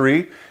 2 and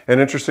 3. And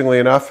interestingly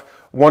enough,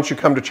 once you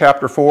come to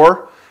chapter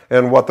 4,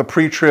 and what the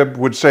pre-trib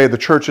would say, the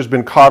church has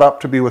been caught up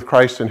to be with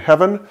Christ in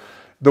heaven,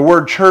 the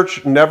word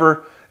church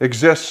never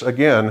exists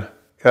again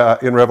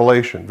in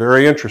Revelation.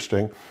 Very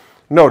interesting.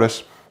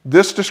 Notice,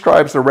 this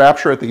describes the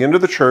rapture at the end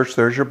of the church,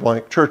 there's your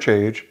blank, church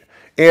age,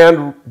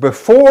 and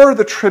before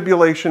the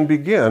tribulation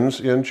begins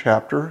in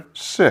chapter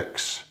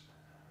 6.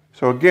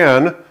 So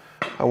again,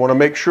 I want to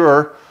make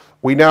sure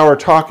we now are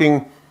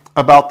talking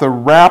about the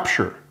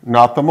rapture,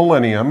 not the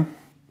millennium.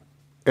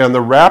 And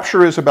the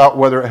rapture is about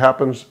whether it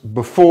happens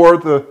before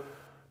the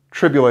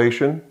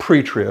tribulation,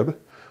 pre-trib,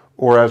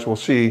 or as we'll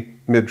see,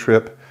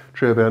 mid-trib,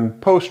 trib, and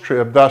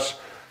post-trib, thus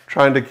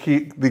trying to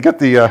get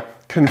the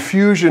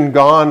confusion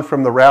gone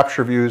from the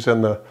rapture views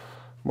and the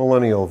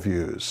millennial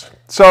views.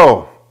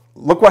 So,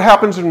 look what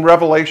happens in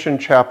Revelation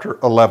chapter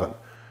 11.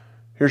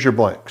 Here's your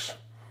blanks.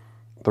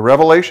 The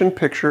Revelation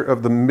picture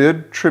of the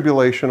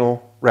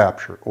mid-tribulational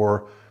rapture,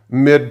 or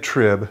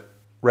mid-trib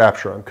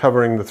rapture. I'm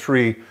covering the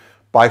 3,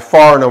 by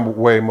far and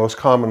away, most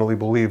commonly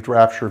believed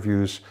rapture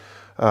views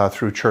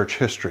through church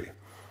history.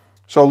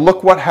 So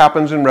look what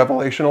happens in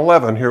Revelation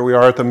 11. Here we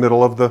are at the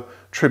middle of the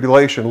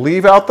tribulation.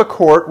 Leave out the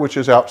court, which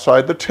is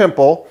outside the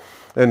temple,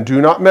 and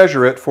do not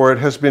measure it, for it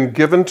has been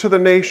given to the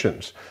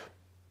nations.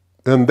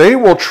 and they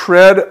will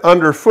tread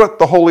underfoot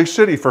the holy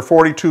city for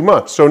 42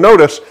 months. So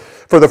notice,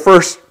 for the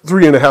first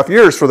 3.5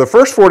 years, for the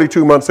first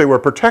 42 months, they were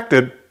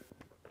protected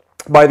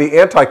by the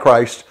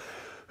Antichrist,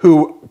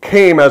 who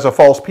came as a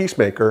false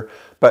peacemaker.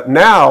 But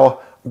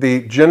now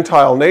the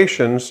Gentile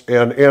nations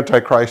and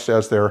Antichrist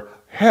as their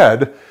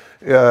head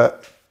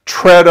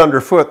tread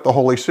underfoot the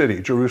holy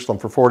city, Jerusalem,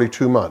 for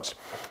 42 months.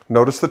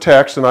 Notice the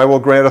text, and I will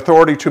grant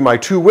authority to my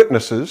 2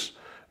 witnesses.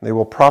 They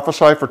will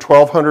prophesy for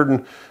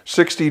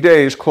 1,260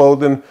 days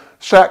clothed in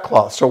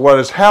sackcloth. So what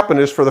has happened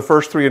is for the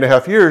first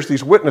 3.5 years,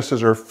 these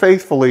witnesses are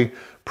faithfully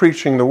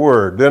preaching the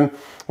word. Then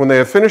when they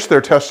have finished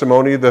their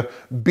testimony, the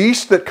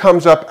beast that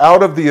comes up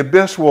out of the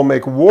abyss will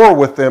make war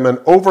with them and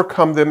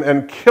overcome them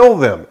and kill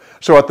them.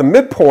 So at the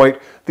midpoint,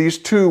 these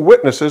 2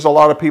 witnesses, a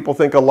lot of people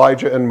think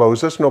Elijah and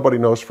Moses. Nobody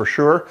knows for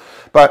sure.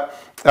 But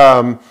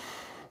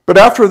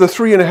after the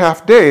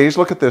 3.5 days,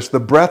 look at this,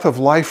 the breath of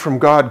life from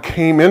God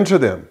came into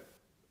them.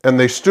 And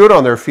they stood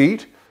on their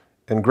feet,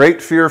 and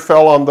great fear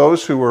fell on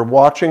those who were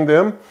watching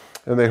them.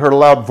 And they heard a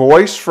loud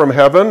voice from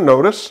heaven,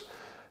 notice,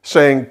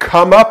 saying,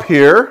 "Come up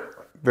here."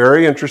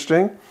 Very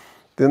interesting.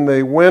 Then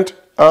they went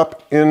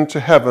up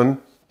into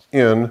heaven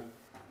in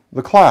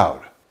the cloud.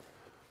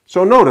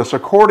 So notice,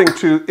 according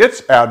to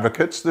its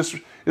advocates, this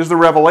is the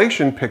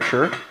Revelation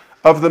picture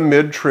of the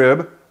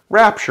mid-trib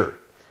rapture.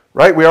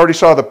 Right? We already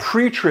saw the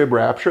pre-trib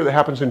rapture that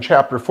happens in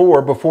chapter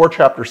 4, before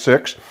chapter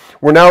 6.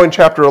 We're now in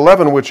chapter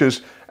 11, which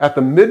is at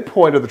the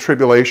midpoint of the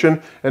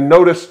tribulation. And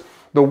notice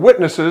the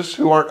witnesses,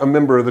 who aren't a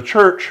member of the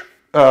church,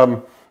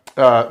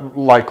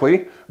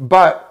 likely,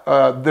 but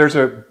there's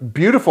a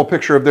beautiful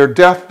picture of their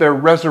death, their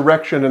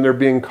resurrection, and their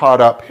being caught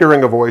up,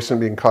 hearing a voice and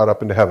being caught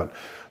up into heaven.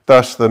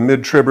 Thus, the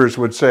mid-tribbers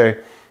would say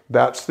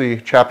that's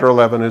the chapter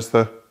 11 is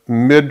the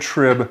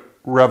mid-trib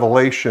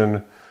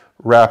revelation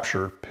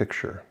rapture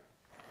picture.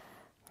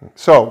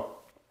 So,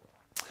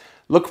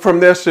 look from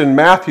this in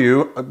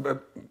Matthew,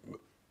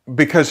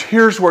 because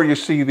here's where you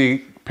see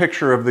the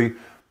picture of the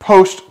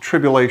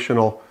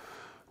post-tribulational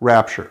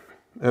rapture.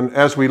 And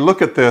as we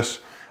look at this,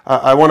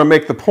 I want to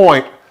make the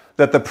point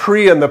that the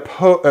pre and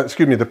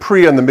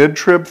the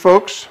mid-trib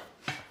folks,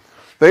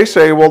 they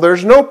say, well,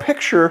 there's no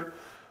picture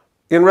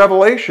in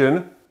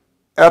Revelation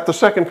at the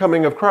second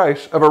coming of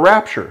Christ of a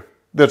rapture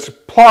that's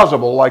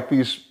plausible like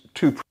these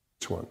 2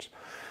 previous ones.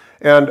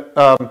 And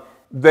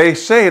they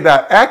say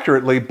that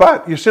accurately,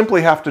 but you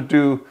simply have to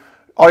do,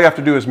 all you have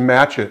to do is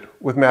match it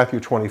with Matthew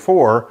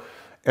 24.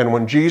 And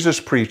when Jesus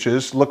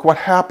preaches, look what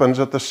happens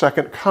at the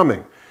second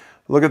coming.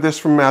 Look at this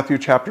from Matthew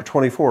chapter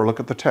 24. Look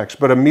at the text.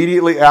 But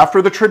immediately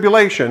after the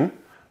tribulation,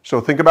 so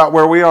think about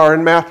where we are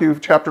in Matthew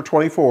chapter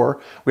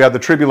 24. We had the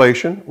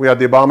tribulation, we had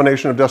the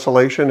abomination of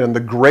desolation, and the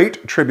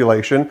great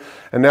tribulation.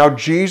 And now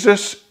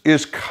Jesus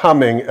is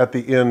coming at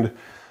the end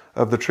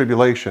of the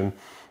tribulation.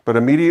 But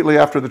immediately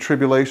after the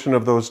tribulation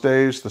of those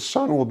days, the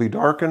sun will be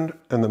darkened,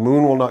 and the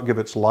moon will not give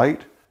its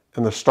light,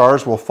 and the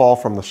stars will fall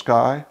from the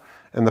sky,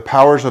 and the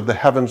powers of the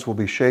heavens will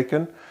be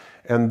shaken.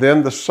 And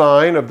then the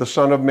sign of the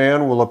Son of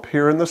Man will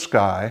appear in the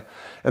sky,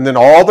 and then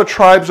all the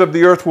tribes of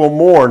the earth will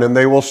mourn, and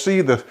they will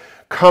see the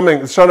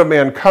Son of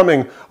Man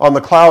coming on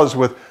the clouds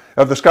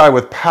of the sky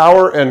with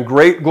power and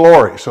great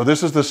glory. So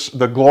this is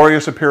the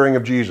glorious appearing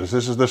of Jesus.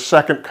 This is the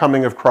second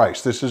coming of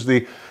Christ. This is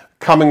the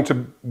coming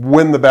to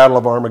win the battle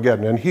of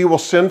Armageddon. And he will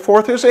send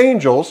forth his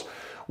angels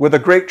with a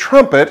great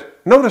trumpet.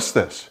 Notice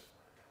this.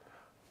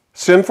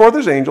 Send forth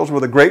his angels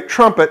with a great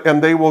trumpet,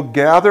 and they will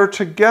gather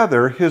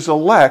together his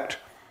elect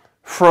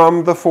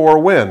from the 4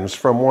 winds,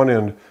 from one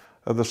end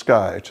of the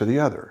sky to the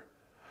other.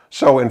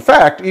 So in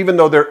fact, even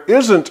though there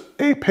isn't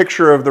a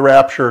picture of the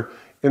rapture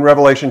in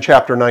Revelation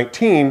chapter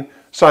 19,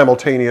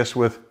 simultaneous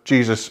with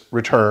Jesus'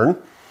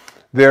 return,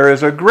 there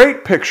is a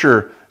great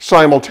picture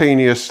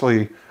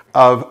simultaneously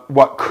of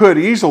what could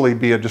easily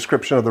be a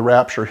description of the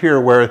rapture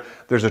here, where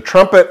there's a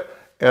trumpet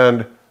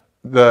and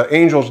the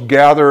angels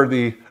gather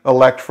the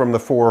elect from the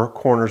 4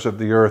 corners of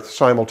the earth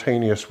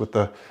simultaneous with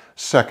the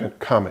second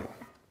coming.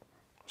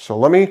 So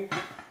let me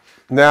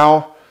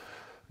now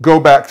go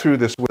back through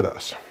this with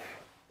us.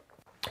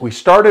 We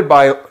started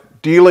by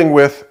dealing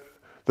with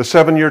the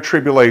 7-year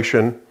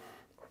tribulation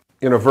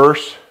in a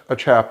verse, a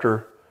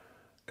chapter,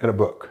 and a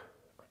book.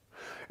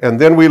 And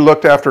then we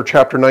looked after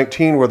chapter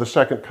 19, where the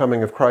second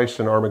coming of Christ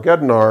and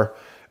Armageddon are,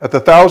 at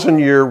the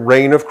 1,000-year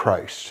reign of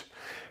Christ.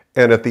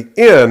 And at the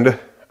end,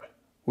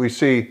 we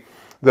see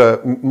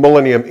the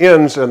millennium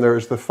ends and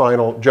there's the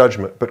final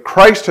judgment. But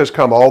Christ has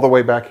come all the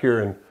way back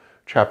here in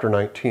chapter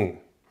 19.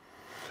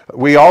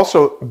 We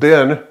also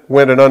then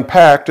went and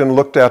unpacked and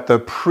looked at the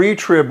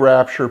pre-trib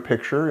rapture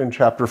picture in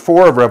chapter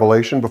 4 of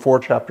Revelation, before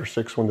chapter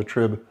 6 when the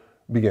trib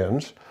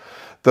begins.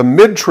 The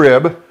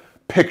mid-trib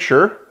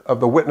picture of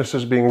the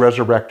witnesses being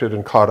resurrected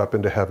and caught up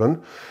into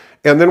heaven.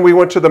 And then we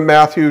went to the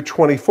Matthew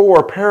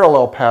 24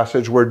 parallel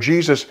passage where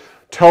Jesus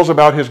tells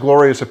about his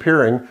glorious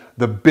appearing,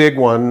 the big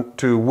one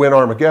to win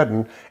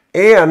Armageddon,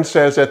 and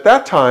says at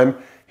that time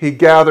he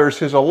gathers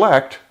his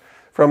elect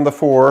from the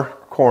 4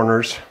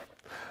 corners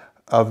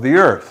of the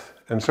earth.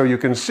 And so you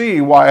can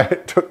see why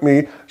it took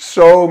me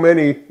so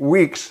many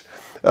weeks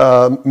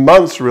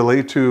months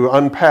really to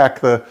unpack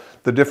the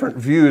different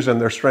views and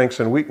their strengths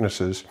and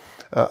weaknesses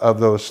of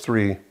those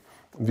three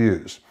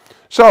views.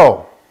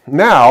 So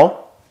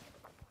now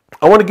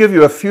I want to give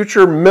you a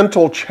future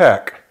mental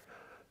check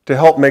to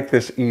help make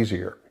this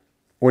easier.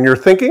 When you're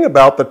thinking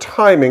about the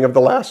timing of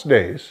the last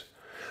days,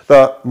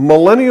 the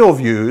millennial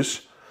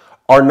views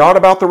are not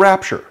about the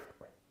rapture.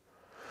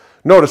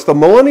 Notice the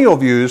millennial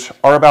views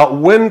are about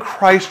when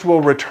Christ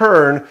will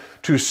return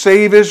to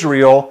save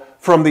Israel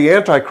from the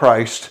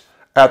Antichrist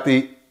at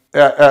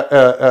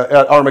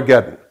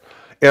Armageddon.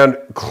 And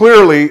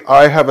clearly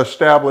I have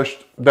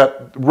established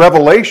that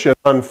Revelation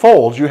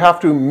unfolds. You have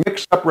to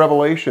mix up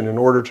Revelation in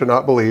order to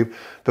not believe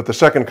that the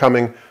second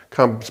coming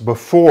comes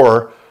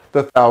before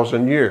the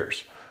 1,000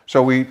 years.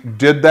 So we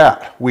did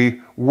that.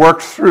 We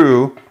worked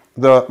through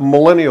the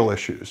millennial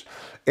issues.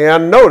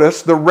 And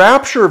notice the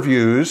rapture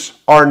views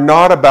are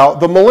not about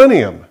the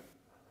millennium.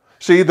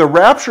 See, the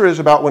rapture is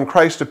about when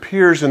Christ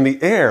appears in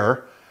the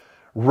air,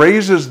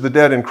 raises the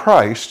dead in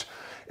Christ,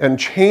 and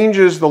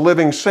changes the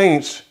living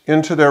saints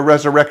into their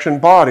resurrection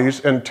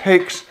bodies and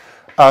takes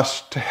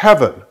us to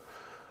heaven.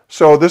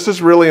 So this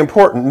is really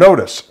important.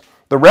 Notice,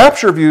 the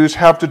rapture views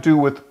have to do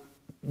with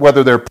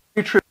whether they're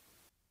pre-tribulational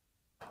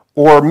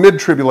or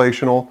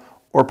mid-tribulational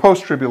or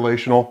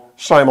post-tribulational,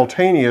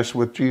 simultaneous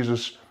with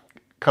Jesus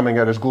coming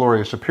at his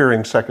glorious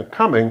appearing second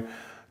coming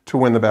to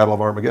win the Battle of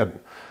Armageddon.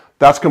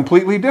 That's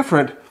completely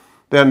different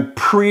than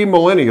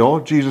pre-millennial,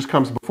 Jesus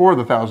comes before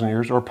the 1,000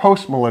 years, or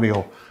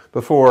post-millennial,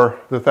 before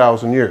the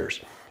 1,000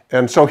 years.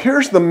 And so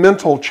here's the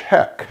mental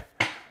check.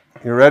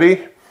 You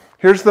ready?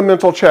 Here's the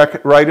mental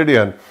check, write it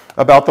in,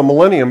 about the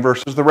millennium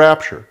versus the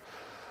rapture.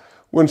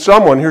 When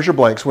someone, here's your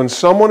blanks, when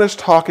someone is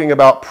talking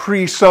about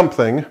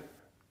pre-something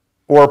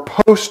or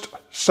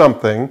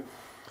post-something,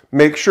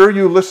 make sure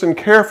you listen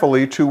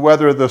carefully to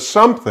whether the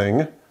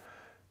something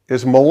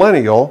is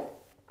millennial,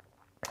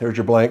 here's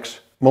your blanks,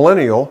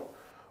 millennial,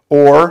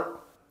 or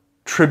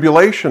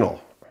tribulational.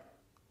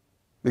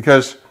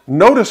 Because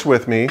notice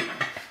with me,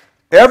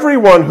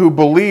 everyone who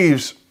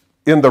believes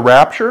in the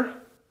rapture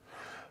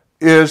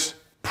is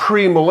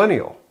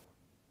premillennial.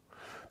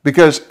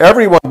 Because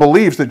everyone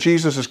believes that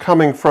Jesus is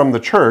coming from the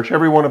church,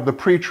 every one of the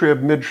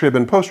pre-trib, mid-trib,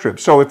 and post-trib.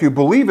 So if you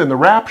believe in the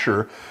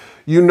rapture,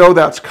 you know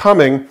that's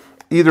coming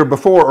either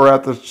before or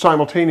at the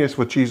simultaneous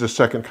with Jesus'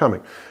 second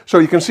coming. So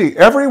you can see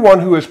everyone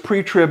who is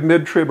pre-trib,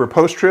 mid-trib, or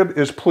post-trib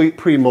is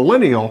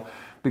premillennial,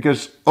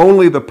 because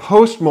only the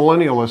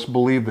post-millennialists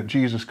believe that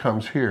Jesus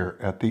comes here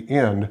at the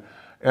end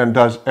and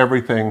does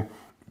everything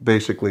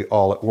basically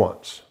all at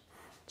once.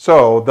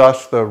 So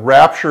thus the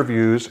rapture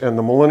views and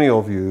the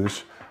millennial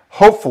views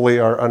hopefully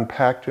are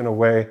unpacked in a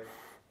way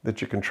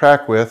that you can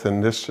track with,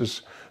 and this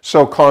is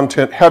so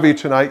content heavy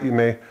tonight you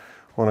may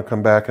want to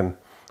come back and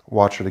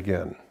watch it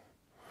again.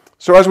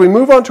 So as we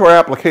move on to our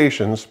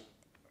applications,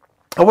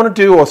 I want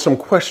to deal with some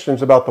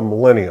questions about the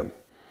millennium.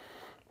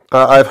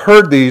 I've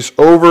heard these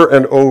over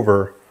and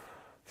over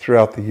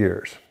throughout the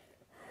years.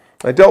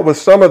 I dealt with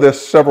some of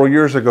this several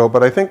years ago,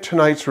 but I think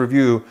tonight's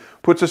review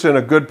puts us in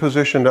a good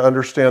position to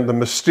understand the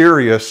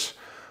mysterious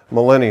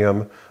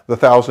millennium, the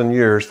 1,000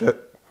 years, that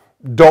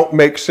don't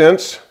make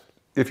sense,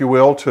 if you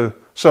will, to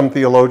some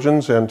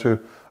theologians and to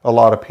a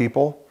lot of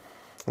people.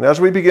 And as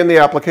we begin the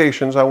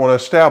applications, I want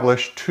to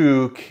establish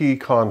two key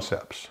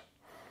concepts.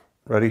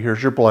 Ready?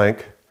 Here's your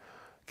blank.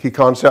 Key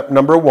concept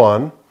number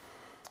one,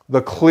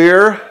 the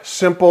clear,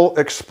 simple,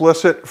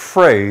 explicit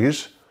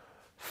phrase,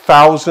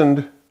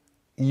 1,000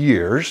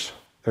 years,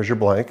 there's your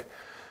blank,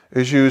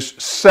 is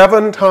used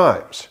 7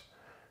 times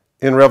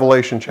in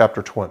Revelation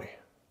chapter 20.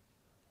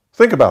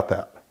 Think about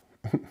that.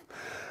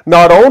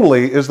 Not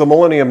only is the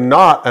millennium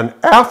not an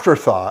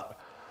afterthought,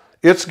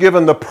 it's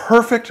given the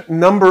perfect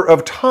number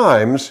of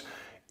times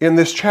in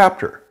this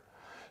chapter.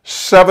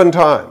 7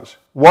 times.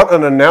 What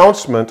an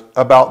announcement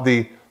about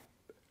the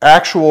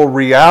actual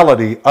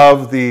reality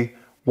of the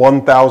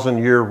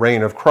 1,000-year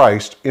reign of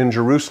Christ in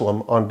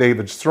Jerusalem on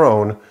David's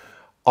throne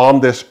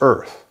on this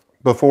earth,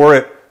 before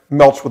it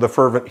melts with a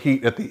fervent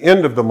heat at the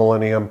end of the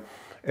millennium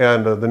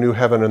and the new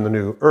heaven and the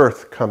new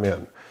earth come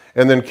in.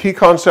 And then key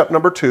concept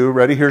number 2,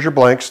 ready, here's your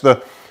blanks,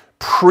 the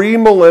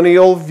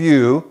premillennial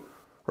view,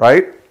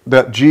 right,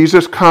 that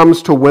Jesus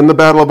comes to win the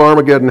Battle of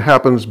Armageddon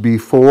happens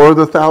before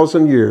the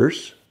 1,000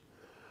 years.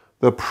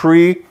 The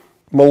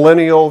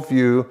premillennial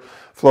view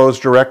flows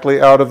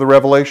directly out of the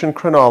Revelation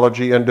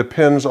chronology and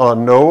depends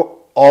on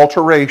no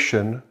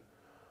alteration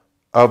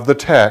of the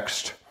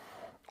text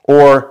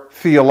or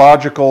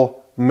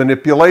theological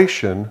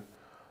manipulation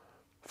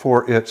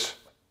for its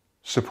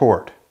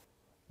support.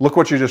 Look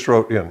what you just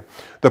wrote in.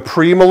 The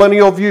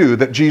premillennial view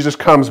that Jesus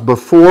comes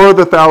before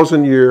the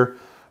 1,000-year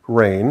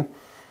reign.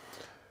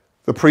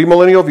 The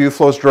premillennial view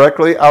flows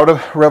directly out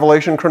of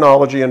Revelation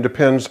chronology and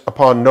depends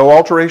upon no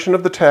alteration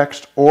of the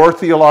text or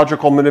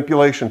theological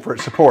manipulation for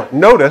its support.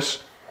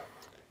 Notice,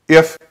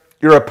 if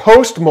you're a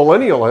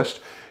post-millennialist,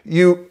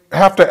 you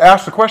have to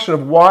ask the question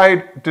of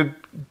why did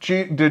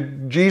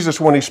Jesus,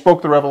 when he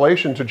spoke the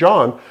revelation to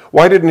John,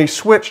 why didn't he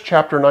switch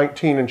chapter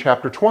 19 and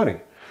chapter 20?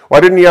 Why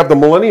didn't he have the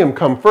millennium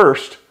come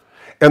first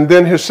and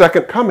then his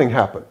second coming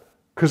happen,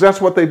 because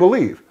that's what they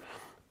believe.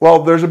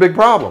 Well, there's a big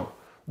problem.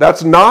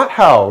 That's not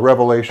how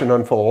Revelation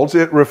unfolds.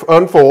 It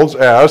unfolds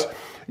as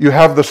you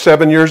have the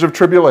 7 years of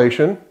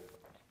tribulation,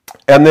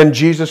 and then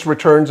Jesus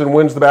returns and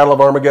wins the battle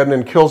of Armageddon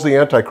and kills the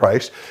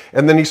Antichrist,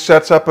 and then he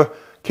sets up a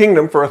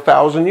kingdom for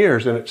 1,000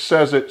 years, and it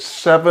says it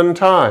 7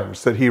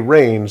 times that he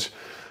reigns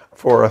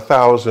for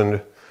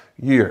 1,000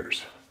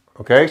 years.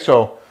 Okay,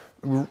 so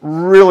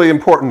really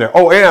important there.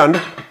 Oh,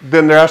 and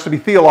then there has to be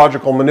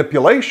theological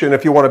manipulation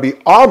if you want to be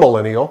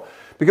amillennial,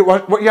 because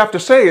what you have to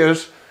say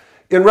is,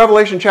 in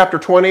Revelation chapter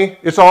 20,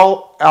 it's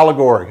all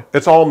allegory.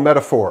 It's all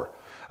metaphor.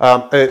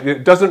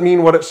 It doesn't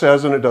mean what it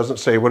says, and it doesn't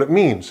say what it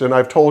means. And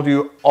I've told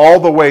you all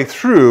the way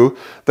through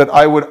that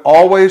I would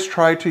always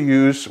try to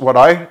use what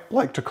I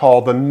like to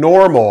call the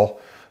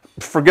normal.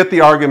 Forget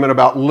the argument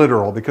about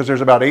literal, because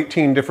there's about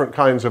 18 different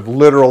kinds of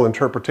literal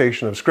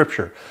interpretation of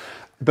Scripture.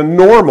 The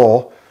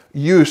normal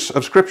use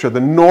of Scripture,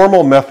 the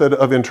normal method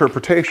of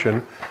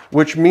interpretation,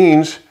 which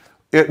means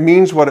it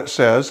means what it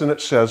says, and it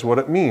says what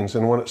it means.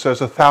 And when it says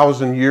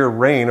 1,000-year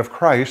reign of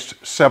Christ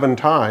 7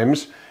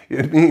 times,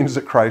 it means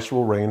that Christ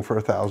will reign for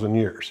 1,000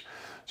 years.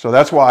 So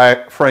that's why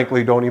I,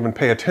 frankly, don't even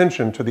pay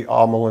attention to the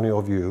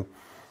amillennial view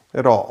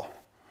at all.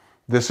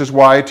 This is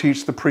why I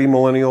teach the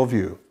premillennial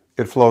view.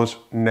 It flows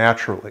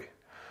naturally.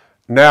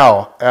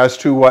 Now, as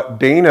to what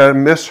Dana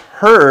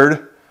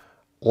misheard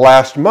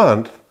last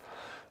month,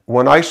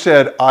 when I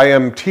said I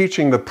am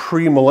teaching the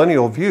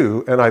premillennial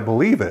view, and I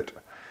believe it,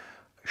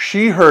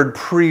 she heard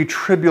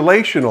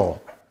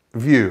pre-tribulational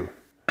view.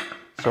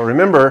 So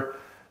remember,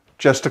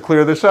 just to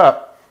clear this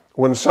up,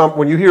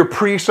 when you hear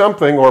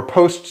pre-something or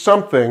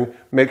post-something,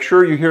 make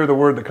sure you hear the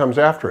word that comes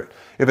after it.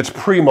 If it's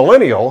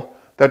premillennial,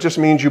 that just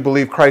means you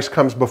believe Christ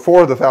comes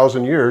before the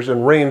 1,000 years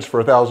and reigns for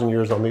 1,000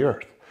 years on the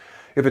earth.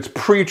 If it's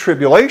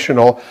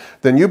pre-tribulational,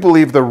 then you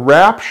believe the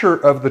rapture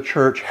of the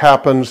church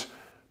happens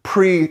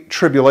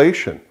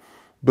pre-tribulation,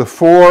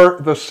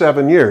 before the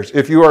 7 years.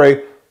 If you are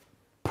a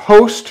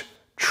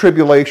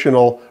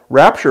post-tribulational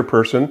rapture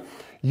person,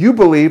 you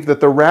believe that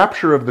the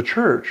rapture of the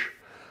church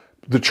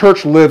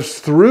lives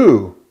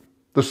through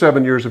the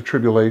 7 years of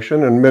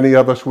tribulation, and many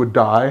of us would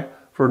die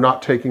for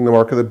not taking the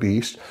mark of the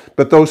beast,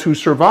 but those who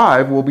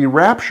survive will be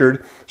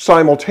raptured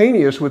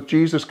simultaneous with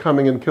Jesus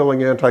coming and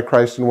killing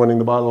Antichrist and winning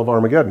the battle of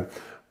Armageddon.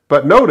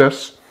 But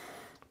notice,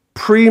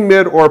 pre,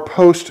 mid, or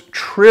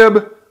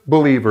post-trib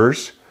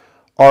believers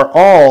are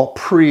all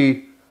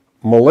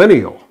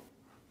pre-millennial,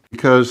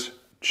 because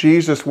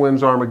Jesus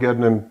wins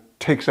Armageddon and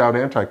takes out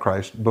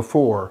Antichrist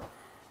before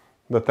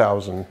the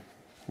 1,000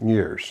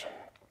 years.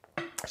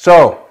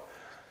 So,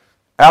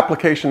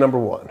 application number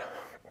 1.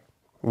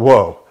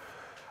 Whoa,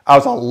 that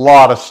was a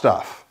lot of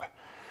stuff.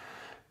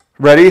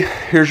 Ready?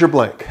 Here's your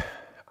blank.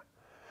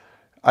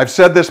 I've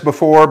said this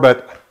before,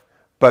 but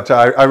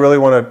I really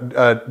want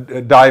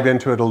to dive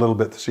into it a little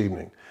bit this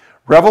evening.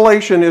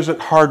 Revelation isn't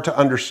hard to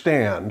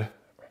understand.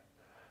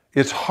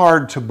 It's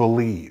hard to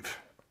believe.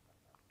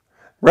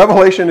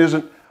 Revelation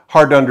isn't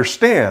hard to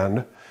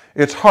understand.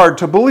 It's hard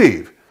to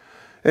believe.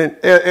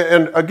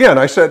 And again,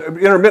 I said,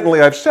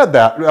 intermittently I've said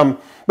that.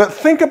 But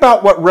think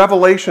about what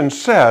Revelation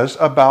says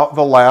about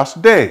the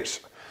last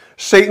days.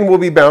 Satan will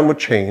be bound with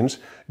chains.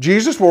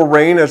 Jesus will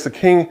reign as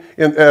king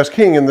in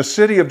the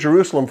city of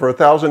Jerusalem for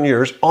 1,000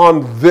 years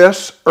on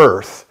this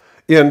earth,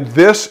 in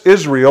this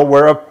Israel,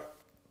 where a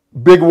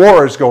big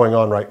war is going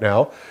on right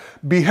now.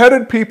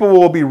 Beheaded people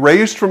will be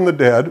raised from the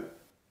dead.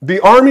 The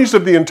armies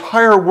of the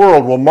entire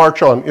world will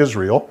march on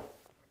Israel.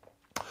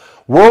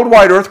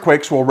 Worldwide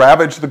earthquakes will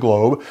ravage the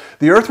globe.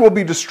 The earth will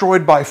be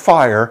destroyed by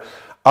fire.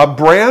 A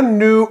brand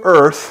new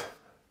earth,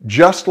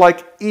 just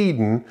like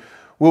Eden,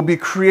 will be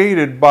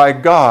created by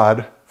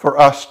God for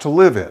us to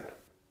live in.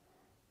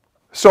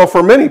 So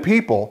for many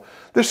people,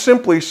 this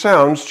simply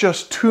sounds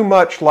just too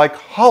much like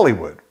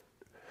Hollywood.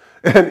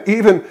 And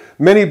even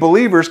many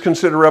believers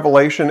consider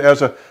Revelation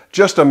as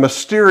just a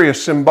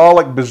mysterious,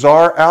 symbolic,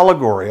 bizarre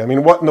allegory. I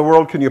mean, what in the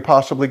world can you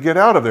possibly get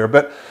out of there?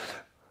 But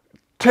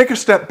take a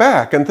step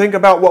back and think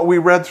about what we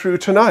read through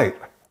tonight.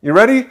 You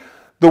ready?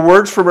 The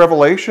words from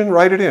Revelation,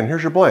 write it in.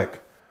 Here's your blank.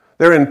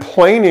 They're in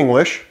plain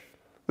English,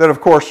 that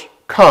of course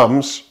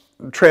comes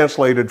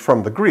translated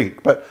from the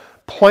Greek, but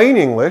plain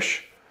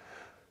English,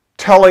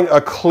 telling a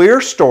clear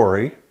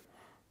story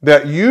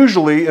that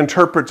usually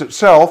interprets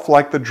itself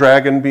like the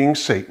dragon being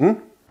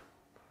Satan,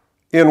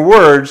 in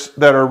words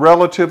that are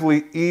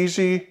relatively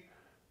easy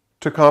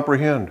to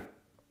comprehend.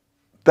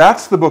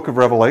 That's the book of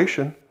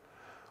Revelation.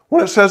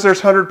 When it says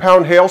there's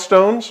 100-pound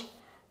hailstones,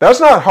 that's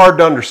not hard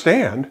to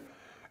understand.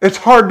 It's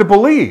hard to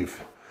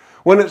believe.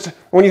 When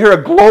you hear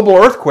a global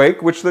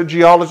earthquake, which the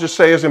geologists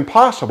say is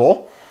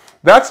impossible,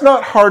 that's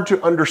not hard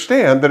to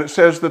understand, that it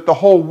says that the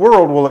whole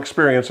world will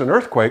experience an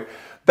earthquake.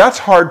 That's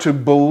hard to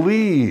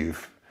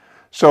believe.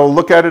 So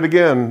look at it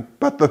again,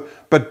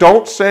 but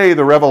don't say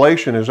the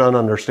Revelation is not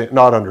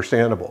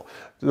understandable.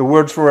 The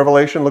words from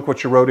Revelation, look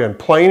what you wrote in.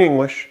 Plain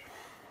English,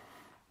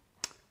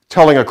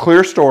 telling a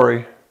clear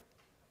story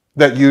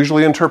that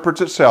usually interprets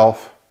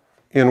itself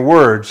in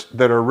words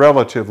that are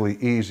relatively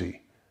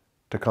easy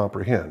to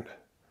comprehend.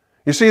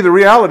 You see, the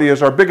reality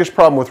is our biggest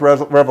problem with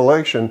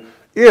Revelation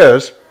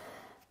is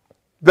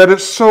that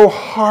it's so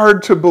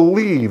hard to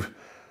believe.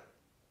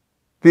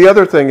 The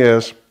other thing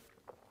is,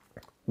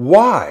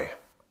 why?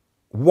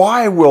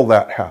 Why will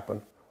that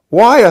happen?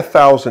 Why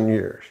 1,000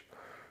 years?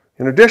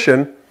 In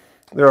addition,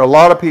 there are a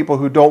lot of people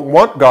who don't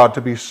want God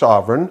to be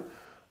sovereign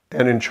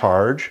and in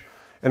charge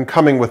and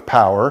coming with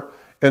power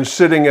and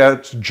sitting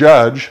as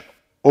judge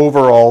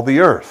over all the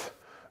earth.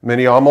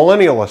 Many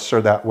amillennialists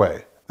are that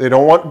way. They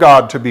don't want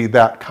God to be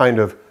that kind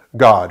of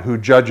God who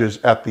judges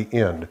at the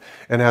end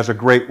and has a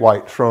great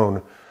white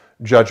throne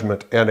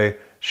judgment and a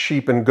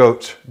sheep and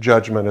goats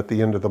judgment at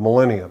the end of the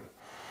millennium.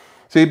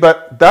 See,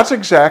 but that's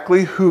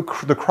exactly who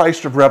the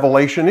Christ of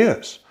Revelation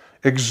is.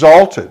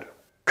 Exalted,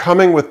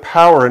 coming with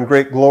power and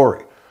great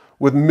glory,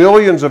 with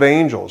millions of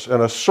angels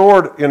and a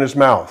sword in his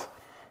mouth.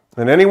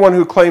 And anyone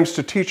who claims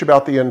to teach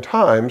about the end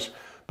times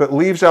but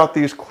leaves out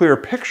these clear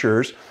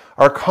pictures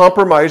are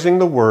compromising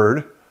the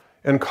word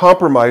and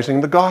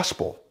compromising the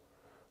gospel.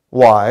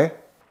 Why?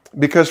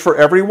 Because for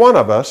every one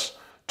of us,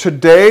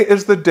 today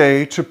is the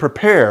day to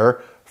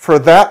prepare for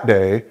that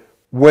day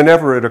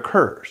whenever it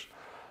occurs.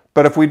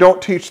 But if we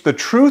don't teach the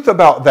truth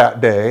about that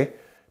day,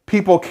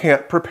 people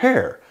can't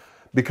prepare.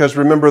 Because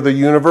remember the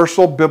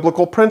universal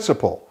biblical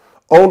principle,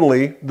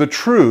 only the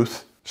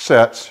truth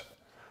sets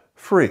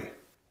free.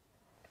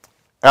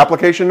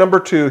 Application number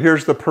 2,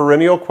 here's the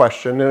perennial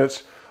question, and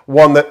it's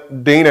one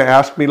that Dana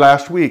asked me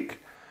last week.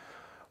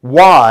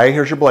 Why,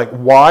 here's your blank,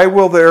 why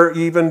will there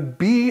even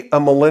be a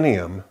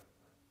millennium?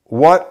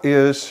 What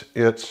is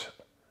its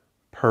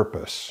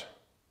purpose?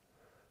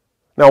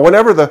 Now,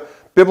 whenever the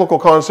biblical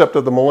concept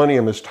of the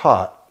millennium is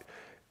taught,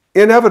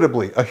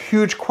 inevitably a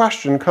huge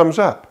question comes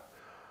up.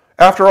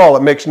 After all,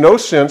 it makes no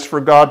sense for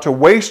God to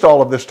waste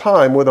all of this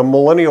time with a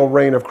millennial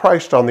reign of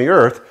Christ on the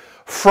earth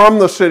from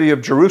the city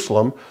of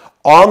Jerusalem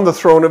on the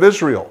throne of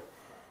Israel.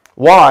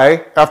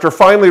 Why, after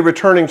finally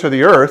returning to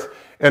the earth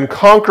and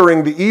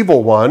conquering the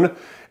evil one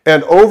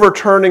and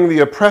overturning the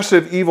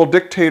oppressive evil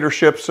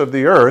dictatorships of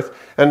the earth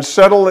and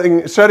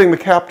setting the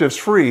captives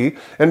free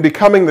and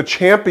becoming the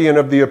champion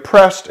of the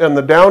oppressed and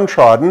the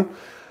downtrodden,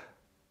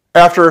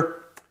 after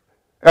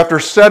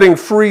setting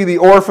free the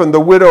orphan, the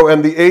widow,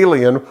 and the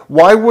alien,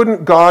 why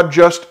wouldn't God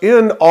just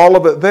end all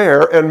of it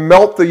there and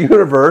melt the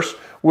universe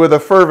with a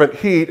fervent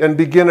heat and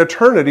begin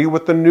eternity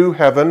with the new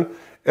heaven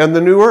and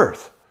the new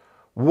earth?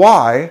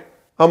 Why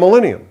a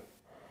millennium?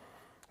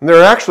 And there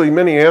are actually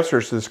many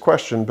answers to this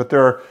question, but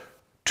there are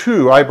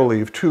two, I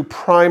believe, two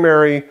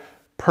primary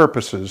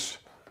purposes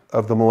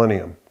of the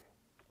millennium.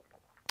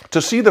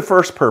 To see the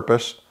first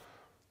purpose,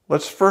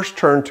 let's first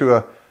turn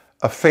to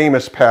a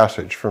famous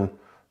passage from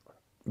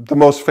the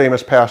most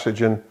famous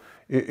passage in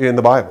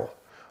the Bible.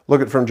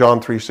 Look at from John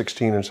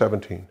 3:16 and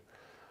 17.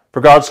 For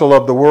God so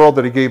loved the world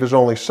that he gave his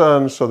only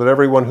Son, so that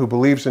everyone who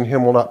believes in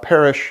him will not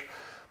perish,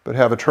 but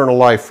have eternal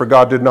life. For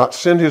God did not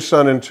send his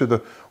Son into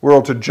the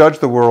world to judge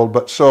the world,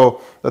 but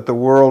so that the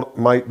world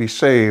might be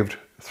saved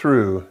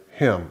through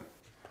him.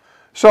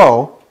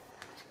 So,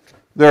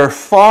 this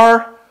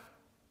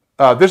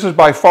is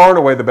by far and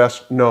away the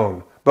best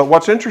known. But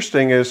what's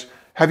interesting is,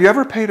 have you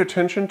ever paid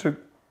attention to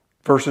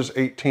verses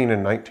 18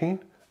 and 19?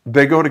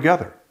 They go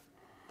together.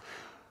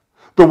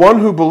 The one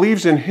who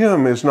believes in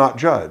him is not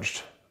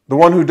judged. The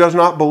one who does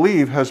not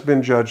believe has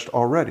been judged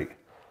already,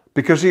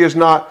 because he has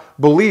not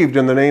believed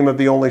in the name of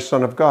the only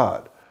Son of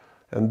God.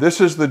 And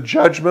this is the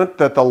judgment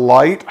that the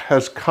light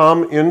has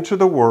come into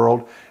the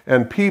world,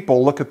 and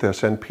people, look at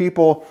this, and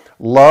people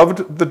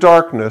loved the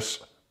darkness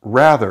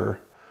rather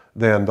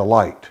than the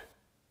light,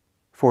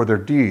 for their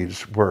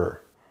deeds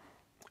were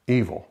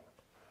evil.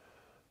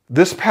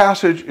 This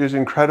passage is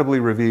incredibly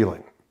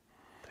revealing.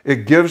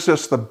 It gives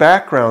us the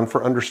background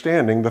for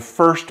understanding the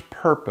first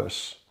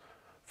purpose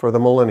for the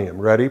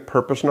millennium. Ready?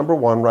 Purpose number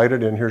 1, write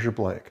it in, here's your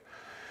blank.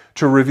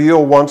 To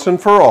reveal once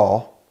and for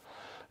all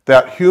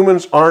that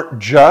humans aren't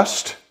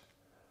just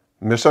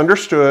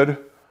misunderstood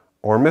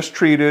or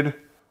mistreated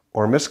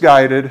or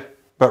misguided,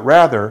 but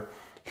rather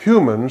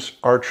humans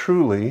are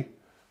truly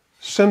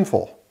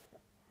sinful.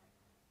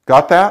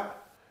 Got that?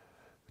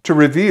 To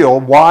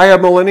reveal, why a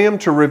millennium?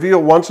 To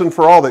reveal once and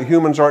for all that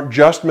humans aren't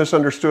just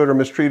misunderstood or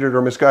mistreated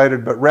or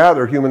misguided, but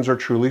rather humans are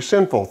truly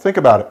sinful. Think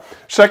about it.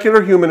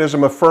 Secular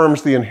humanism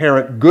affirms the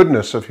inherent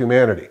goodness of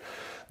humanity.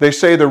 They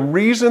say the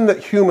reason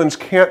that humans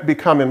can't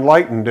become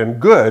enlightened and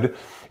good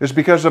is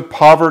because of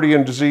poverty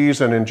and disease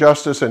and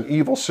injustice and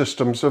evil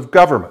systems of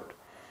government.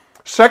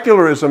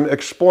 Secularism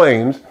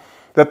explains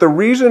that the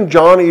reason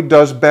Johnny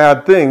does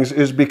bad things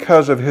is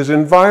because of his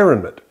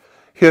environment,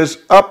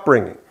 his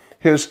upbringing,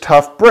 his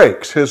tough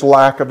breaks, his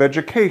lack of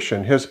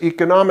education, his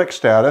economic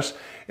status,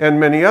 and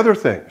many other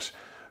things.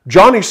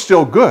 Johnny's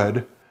still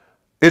good,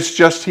 it's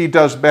just he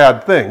does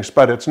bad things,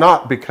 but it's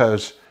not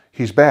because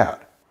he's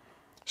bad.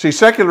 See,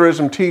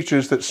 secularism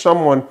teaches that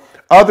someone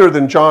other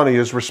than Johnny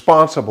is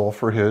responsible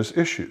for his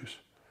issues.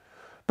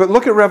 But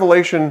look at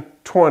Revelation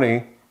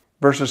 20,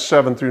 verses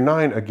 7 through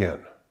 9 again.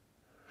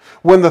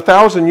 When the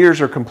 1,000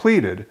 years are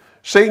completed,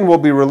 Satan will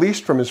be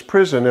released from his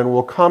prison and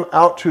will come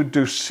out to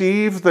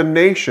deceive the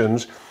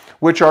nations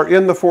which are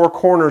in the four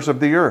corners of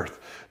the earth,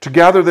 to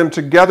gather them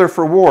together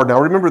for war.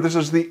 Now remember, this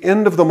is the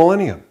end of the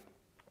millennium.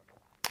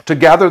 To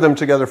gather them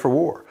together for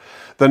war.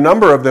 The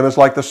number of them is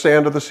like the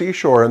sand of the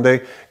seashore, and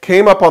they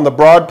came up on the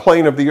broad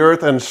plain of the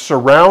earth and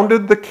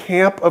surrounded the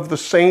camp of the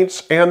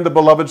saints and the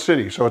beloved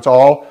city. So it's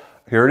all,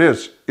 here it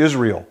is,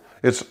 Israel.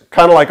 It's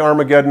kind of like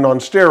Armageddon on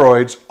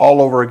steroids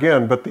all over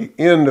again, but the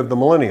end of the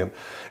millennium.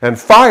 And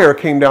fire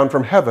came down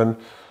from heaven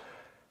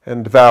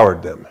and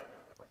devoured them.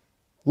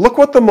 Look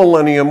what the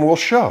millennium will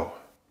show.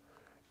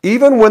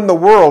 Even when the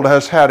world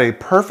has had a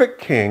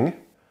perfect king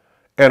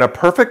and a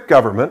perfect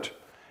government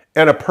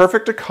and a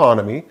perfect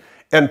economy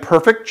and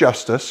perfect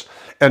justice,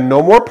 and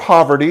no more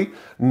poverty,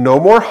 no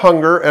more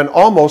hunger, and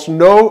almost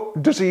no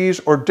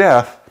disease or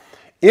death,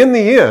 in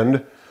the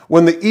end,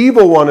 when the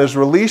evil one is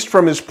released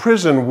from his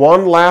prison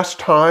one last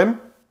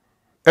time,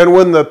 and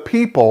when the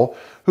people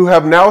who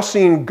have now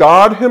seen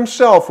God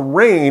himself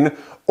reign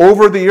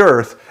over the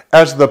earth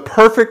as the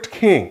perfect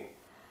king,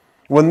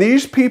 when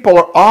these people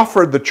are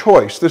offered the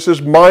choice, this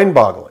is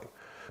mind-boggling,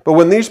 but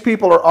when these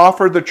people are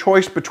offered the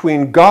choice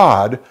between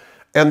God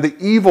and the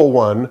evil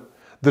one,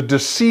 the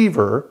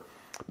deceiver,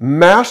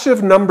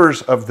 massive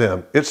numbers of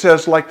them. It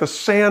says like the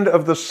sand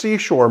of the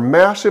seashore,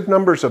 massive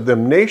numbers of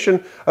them,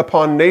 nation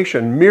upon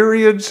nation,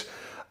 myriads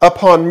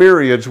upon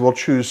myriads will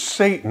choose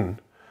Satan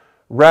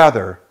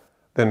rather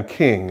than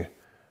King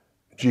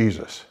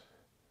Jesus.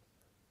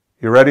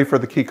 You ready for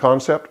the key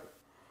concept?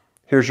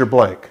 Here's your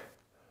blank.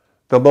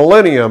 The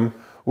millennium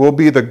will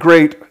be the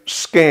great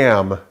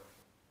scam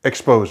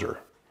exposer.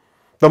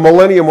 The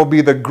millennium will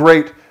be the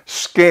great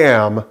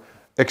scam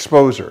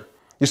exposer.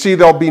 You see,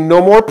 there'll be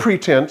no more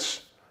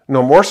pretense,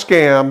 no more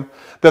scam,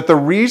 that the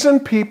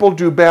reason people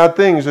do bad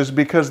things is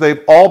because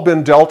they've all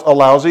been dealt a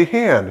lousy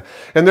hand,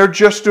 and they're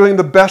just doing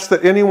the best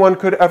that anyone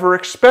could ever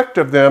expect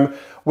of them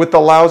with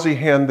the lousy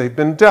hand they've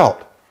been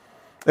dealt.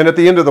 And at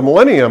the end of the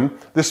millennium,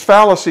 this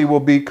fallacy will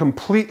be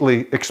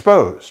completely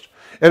exposed,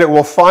 and it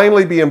will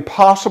finally be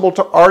impossible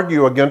to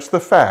argue against the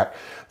fact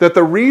that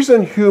the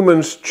reason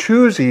humans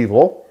choose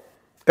evil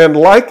and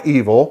like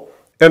evil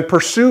and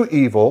pursue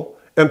evil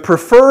and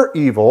prefer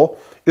evil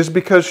is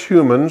because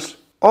humans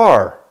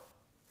are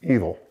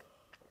evil.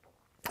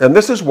 And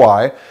this is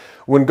why,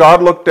 when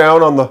God looked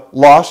down on the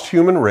lost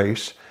human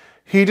race,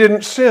 he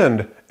didn't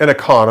send an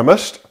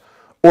economist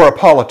or a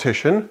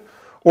politician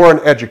or an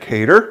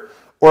educator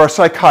or a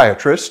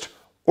psychiatrist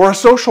or a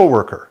social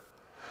worker.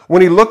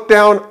 When he looked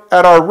down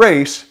at our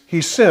race,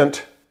 he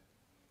sent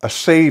a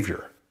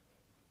Savior,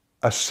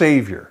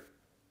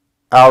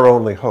 our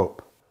only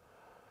hope.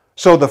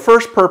 So the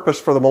first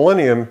purpose for the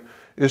millennium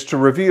is to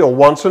reveal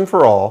once and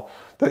for all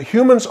that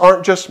humans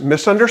aren't just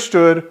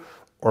misunderstood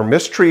or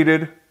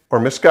mistreated or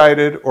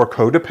misguided or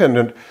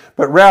codependent,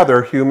 but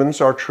rather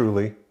humans are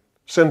truly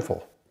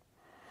sinful.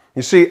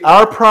 You see,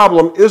 our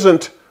problem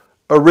isn't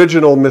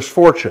original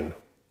misfortune.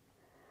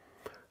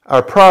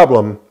 Our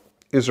problem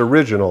is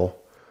original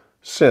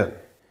sin.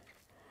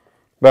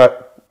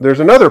 But there's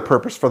another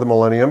purpose for the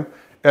millennium,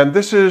 and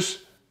this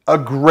is a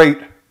great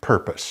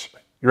purpose.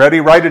 You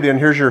ready? Write it in.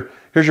 Here's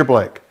your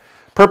blank.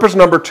 Purpose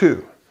number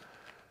 2.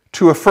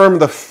 To affirm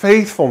the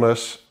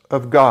faithfulness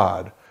of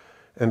God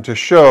and to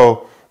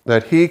show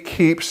that he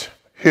keeps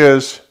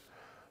his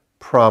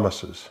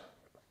promises.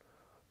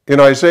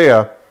 In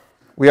Isaiah,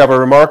 we have a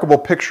remarkable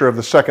picture of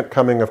the second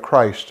coming of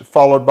Christ,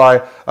 followed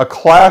by a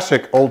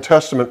classic Old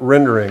Testament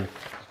rendering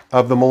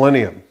of the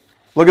millennium.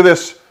 Look at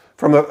this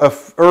from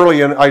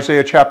early in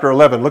Isaiah chapter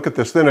 11. Look at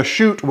this. Then a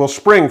shoot will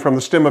spring from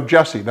the stem of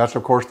Jesse. That's,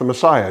 of course, the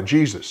Messiah,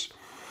 Jesus.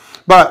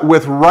 But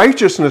with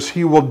righteousness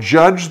he will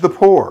judge the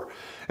poor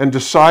and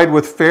decide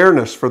with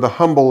fairness for the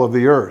humble of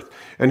the earth.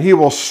 And he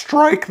will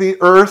strike the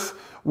earth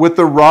with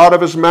the rod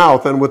of his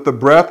mouth, and with the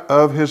breath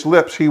of his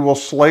lips he will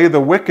slay the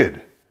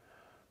wicked.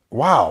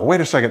 Wow,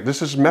 wait a second,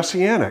 this is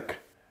messianic.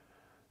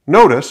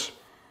 Notice,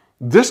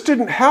 this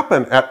didn't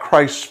happen at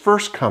Christ's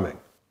first coming.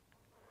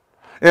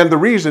 And the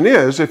reason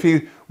is, if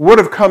he would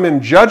have come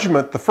in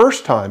judgment the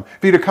first time,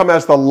 if he'd have come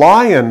as the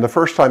lion the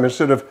first time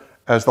instead of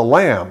as the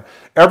lamb,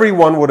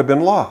 everyone would have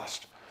been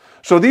lost.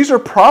 So these are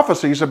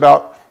prophecies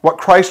about what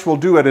Christ will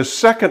do at his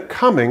second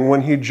coming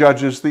when he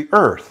judges the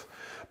earth.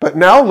 But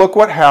now look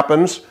what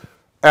happens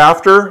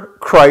after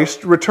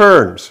Christ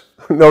returns.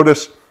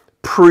 Notice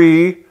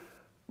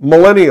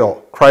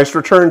pre-millennial. Christ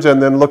returns,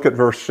 and then look at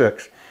verse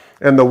 6.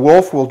 And the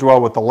wolf will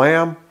dwell with the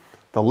lamb,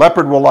 the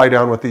leopard will lie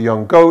down with the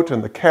young goat,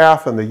 and the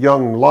calf and the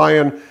young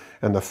lion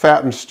and the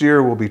fattened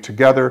steer will be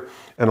together,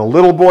 and a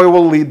little boy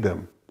will lead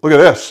them. Look at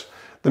this.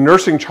 The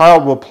nursing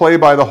child will play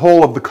by the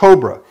hole of the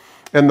cobra,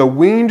 and the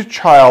weaned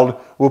child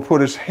will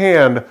put his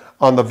hand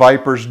on the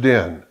viper's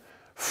den.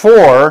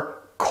 For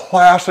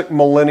classic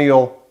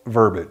millennial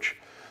verbiage.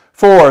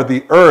 For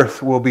the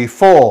earth will be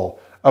full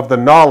of the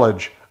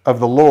knowledge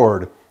of the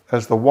Lord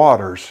as the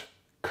waters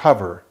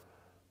cover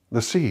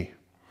the sea.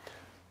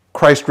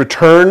 Christ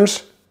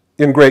returns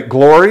in great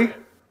glory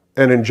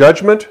and in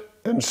judgment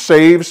and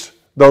saves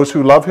those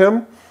who love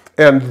him.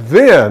 And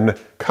then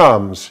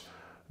comes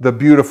the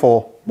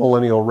beautiful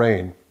millennial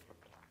reign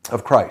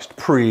of Christ,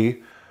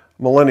 pre-millennial.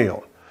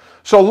 Millennial.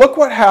 So look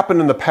what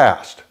happened in the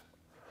past.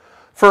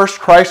 First,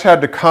 Christ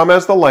had to come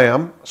as the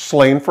Lamb,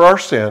 slain for our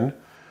sin,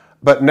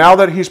 but now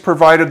that he's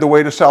provided the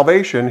way to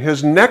salvation,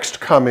 his next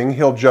coming,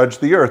 he'll judge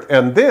the earth,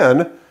 and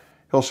then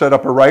he'll set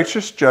up a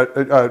righteous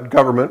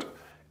government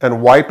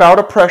and wipe out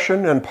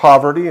oppression and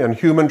poverty and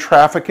human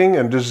trafficking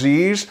and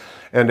disease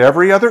and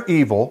every other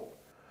evil,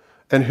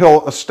 and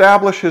he'll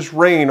establish his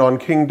reign on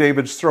King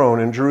David's throne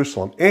in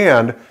Jerusalem.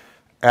 And,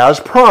 as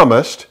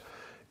promised,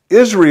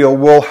 Israel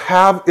will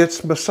have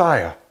its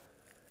Messiah,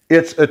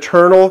 its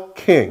eternal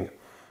king,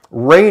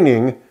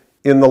 reigning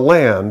in the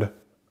land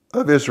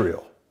of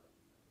Israel.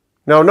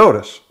 Now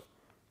notice,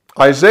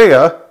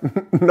 Isaiah,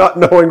 not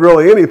knowing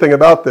really anything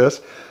about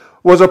this,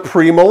 was a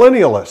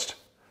premillennialist.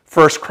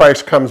 First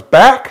Christ comes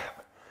back,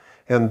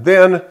 and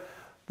then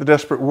the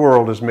desperate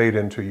world is made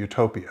into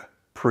utopia,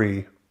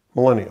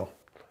 premillennial.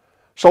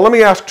 So let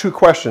me ask two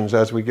questions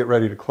as we get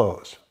ready to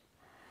close.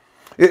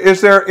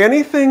 Is there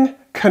anything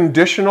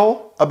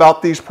conditional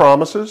about these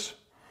promises?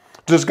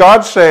 Does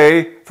God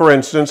say, for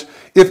instance,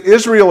 if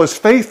Israel is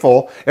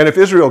faithful, and if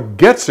Israel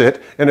gets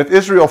it, and if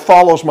Israel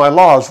follows my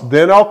laws,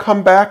 then I'll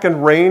come back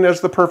and reign as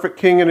the perfect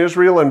king in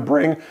Israel and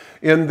bring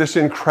in this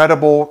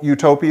incredible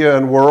utopia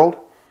and world?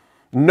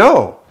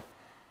 No.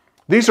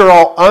 These are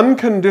all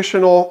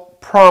unconditional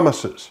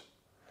promises.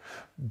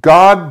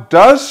 God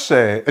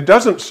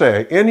doesn't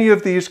say any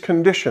of these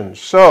conditions.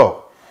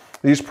 So,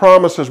 these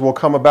promises will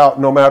come about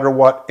no matter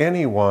what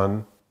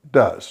anyone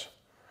does.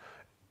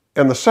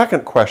 And the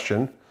second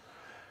question,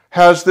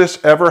 has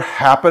this ever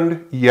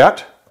happened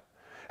yet?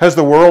 Has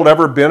the world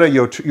ever been a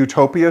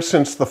utopia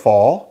since the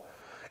fall?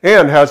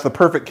 And has the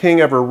perfect king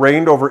ever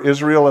reigned over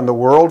Israel and the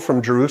world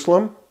from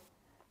Jerusalem?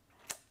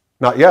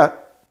 Not yet.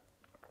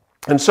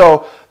 And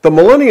so the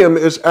millennium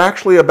is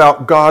actually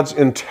about God's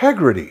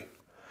integrity,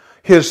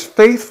 his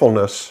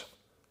faithfulness,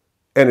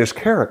 and his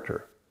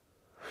character.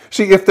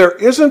 See, if there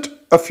isn't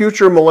a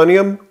future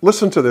millennium,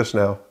 listen to this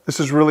now. This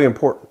is really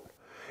important.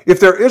 If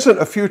there isn't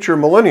a future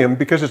millennium,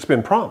 because it's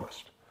been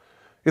promised,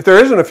 if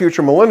there isn't a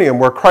future millennium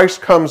where Christ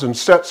comes and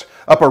sets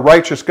up a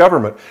righteous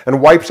government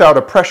and wipes out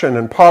oppression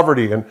and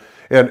poverty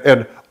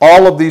and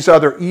all of these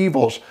other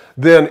evils,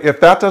 then if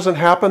that doesn't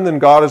happen, then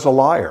God is a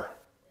liar.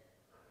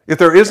 If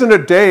there isn't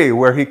a day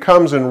where he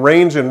comes and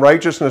reigns in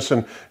righteousness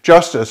and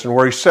justice and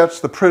where he sets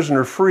the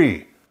prisoner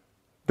free,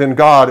 then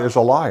God is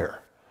a liar.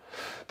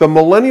 The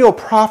millennial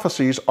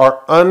prophecies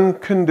are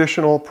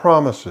unconditional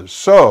promises.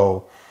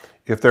 So,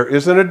 if there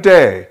isn't a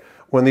day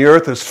when the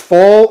earth is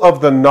full of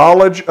the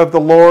knowledge of the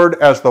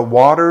Lord as the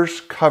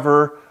waters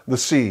cover the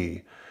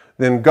sea,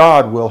 then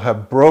God will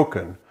have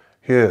broken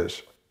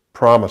his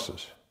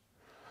promises.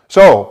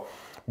 So,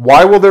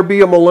 why will there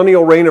be a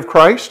millennial reign of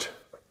Christ?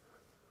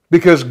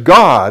 Because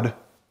God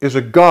is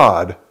a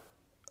God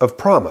of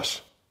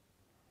promise.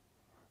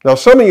 Now,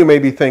 some of you may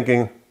be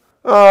thinking,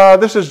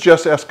 this is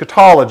just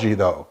eschatology,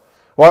 though.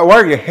 Why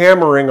are you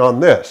hammering on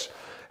this?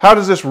 How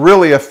does this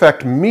really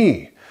affect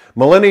me?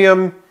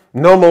 Millennium,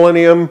 no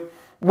millennium,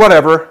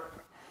 whatever.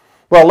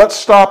 Well, let's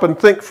stop and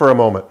think for a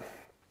moment.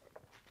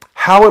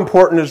 How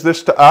important is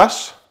this to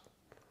us?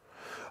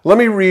 Let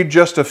me read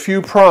just a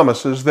few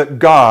promises that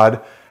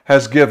God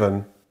has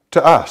given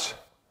to us.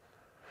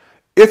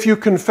 If you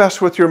confess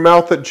with your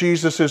mouth that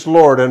Jesus is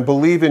Lord and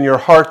believe in your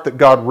heart that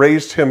God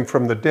raised him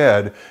from the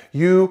dead,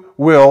 you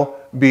will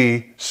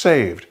be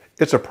saved.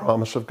 It's a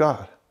promise of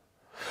God.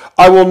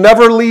 I will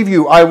never leave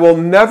you. I will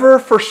never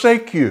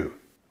forsake you.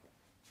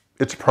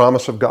 It's a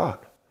promise of God.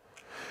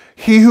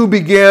 He who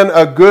began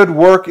a good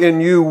work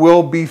in you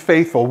will be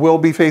faithful, will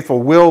be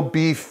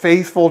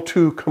faithful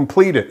to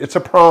complete it. It's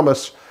a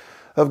promise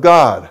of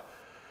God.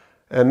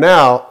 And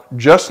now,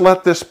 just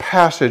let this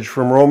passage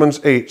from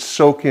Romans 8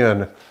 soak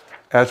in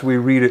as we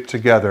read it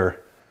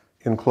together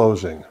in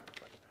closing.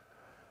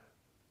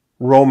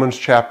 Romans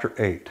chapter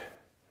 8.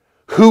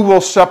 Who will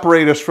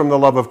separate us from the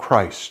love of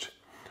Christ?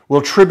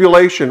 Will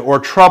tribulation or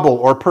trouble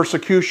or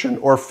persecution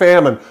or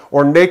famine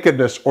or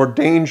nakedness or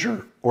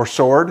danger or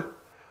sword?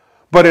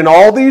 But in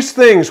all these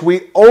things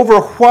we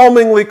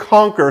overwhelmingly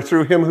conquer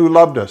through him who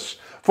loved us.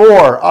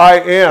 For I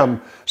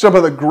am, some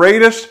of the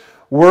greatest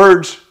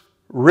words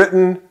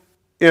written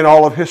in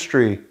all of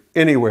history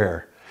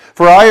anywhere.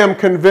 For I am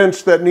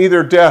convinced that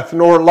neither death,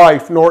 nor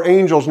life, nor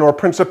angels, nor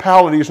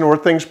principalities, nor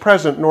things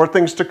present, nor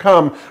things to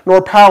come, nor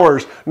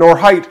powers, nor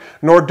height,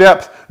 nor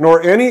depth,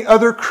 nor any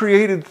other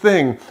created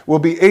thing will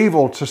be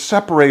able to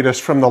separate us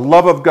from the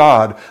love of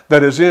God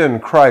that is in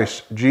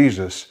Christ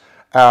Jesus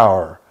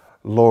our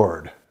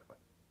Lord.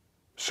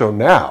 So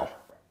now,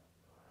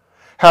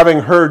 having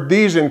heard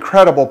these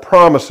incredible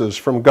promises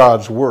from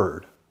God's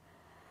Word,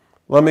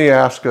 let me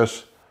ask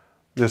us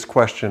this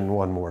question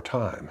one more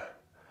time.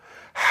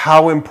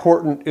 How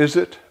important is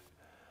it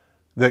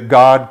that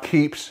God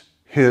keeps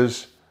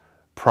his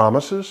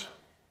promises?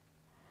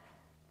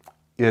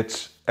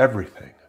 It's everything.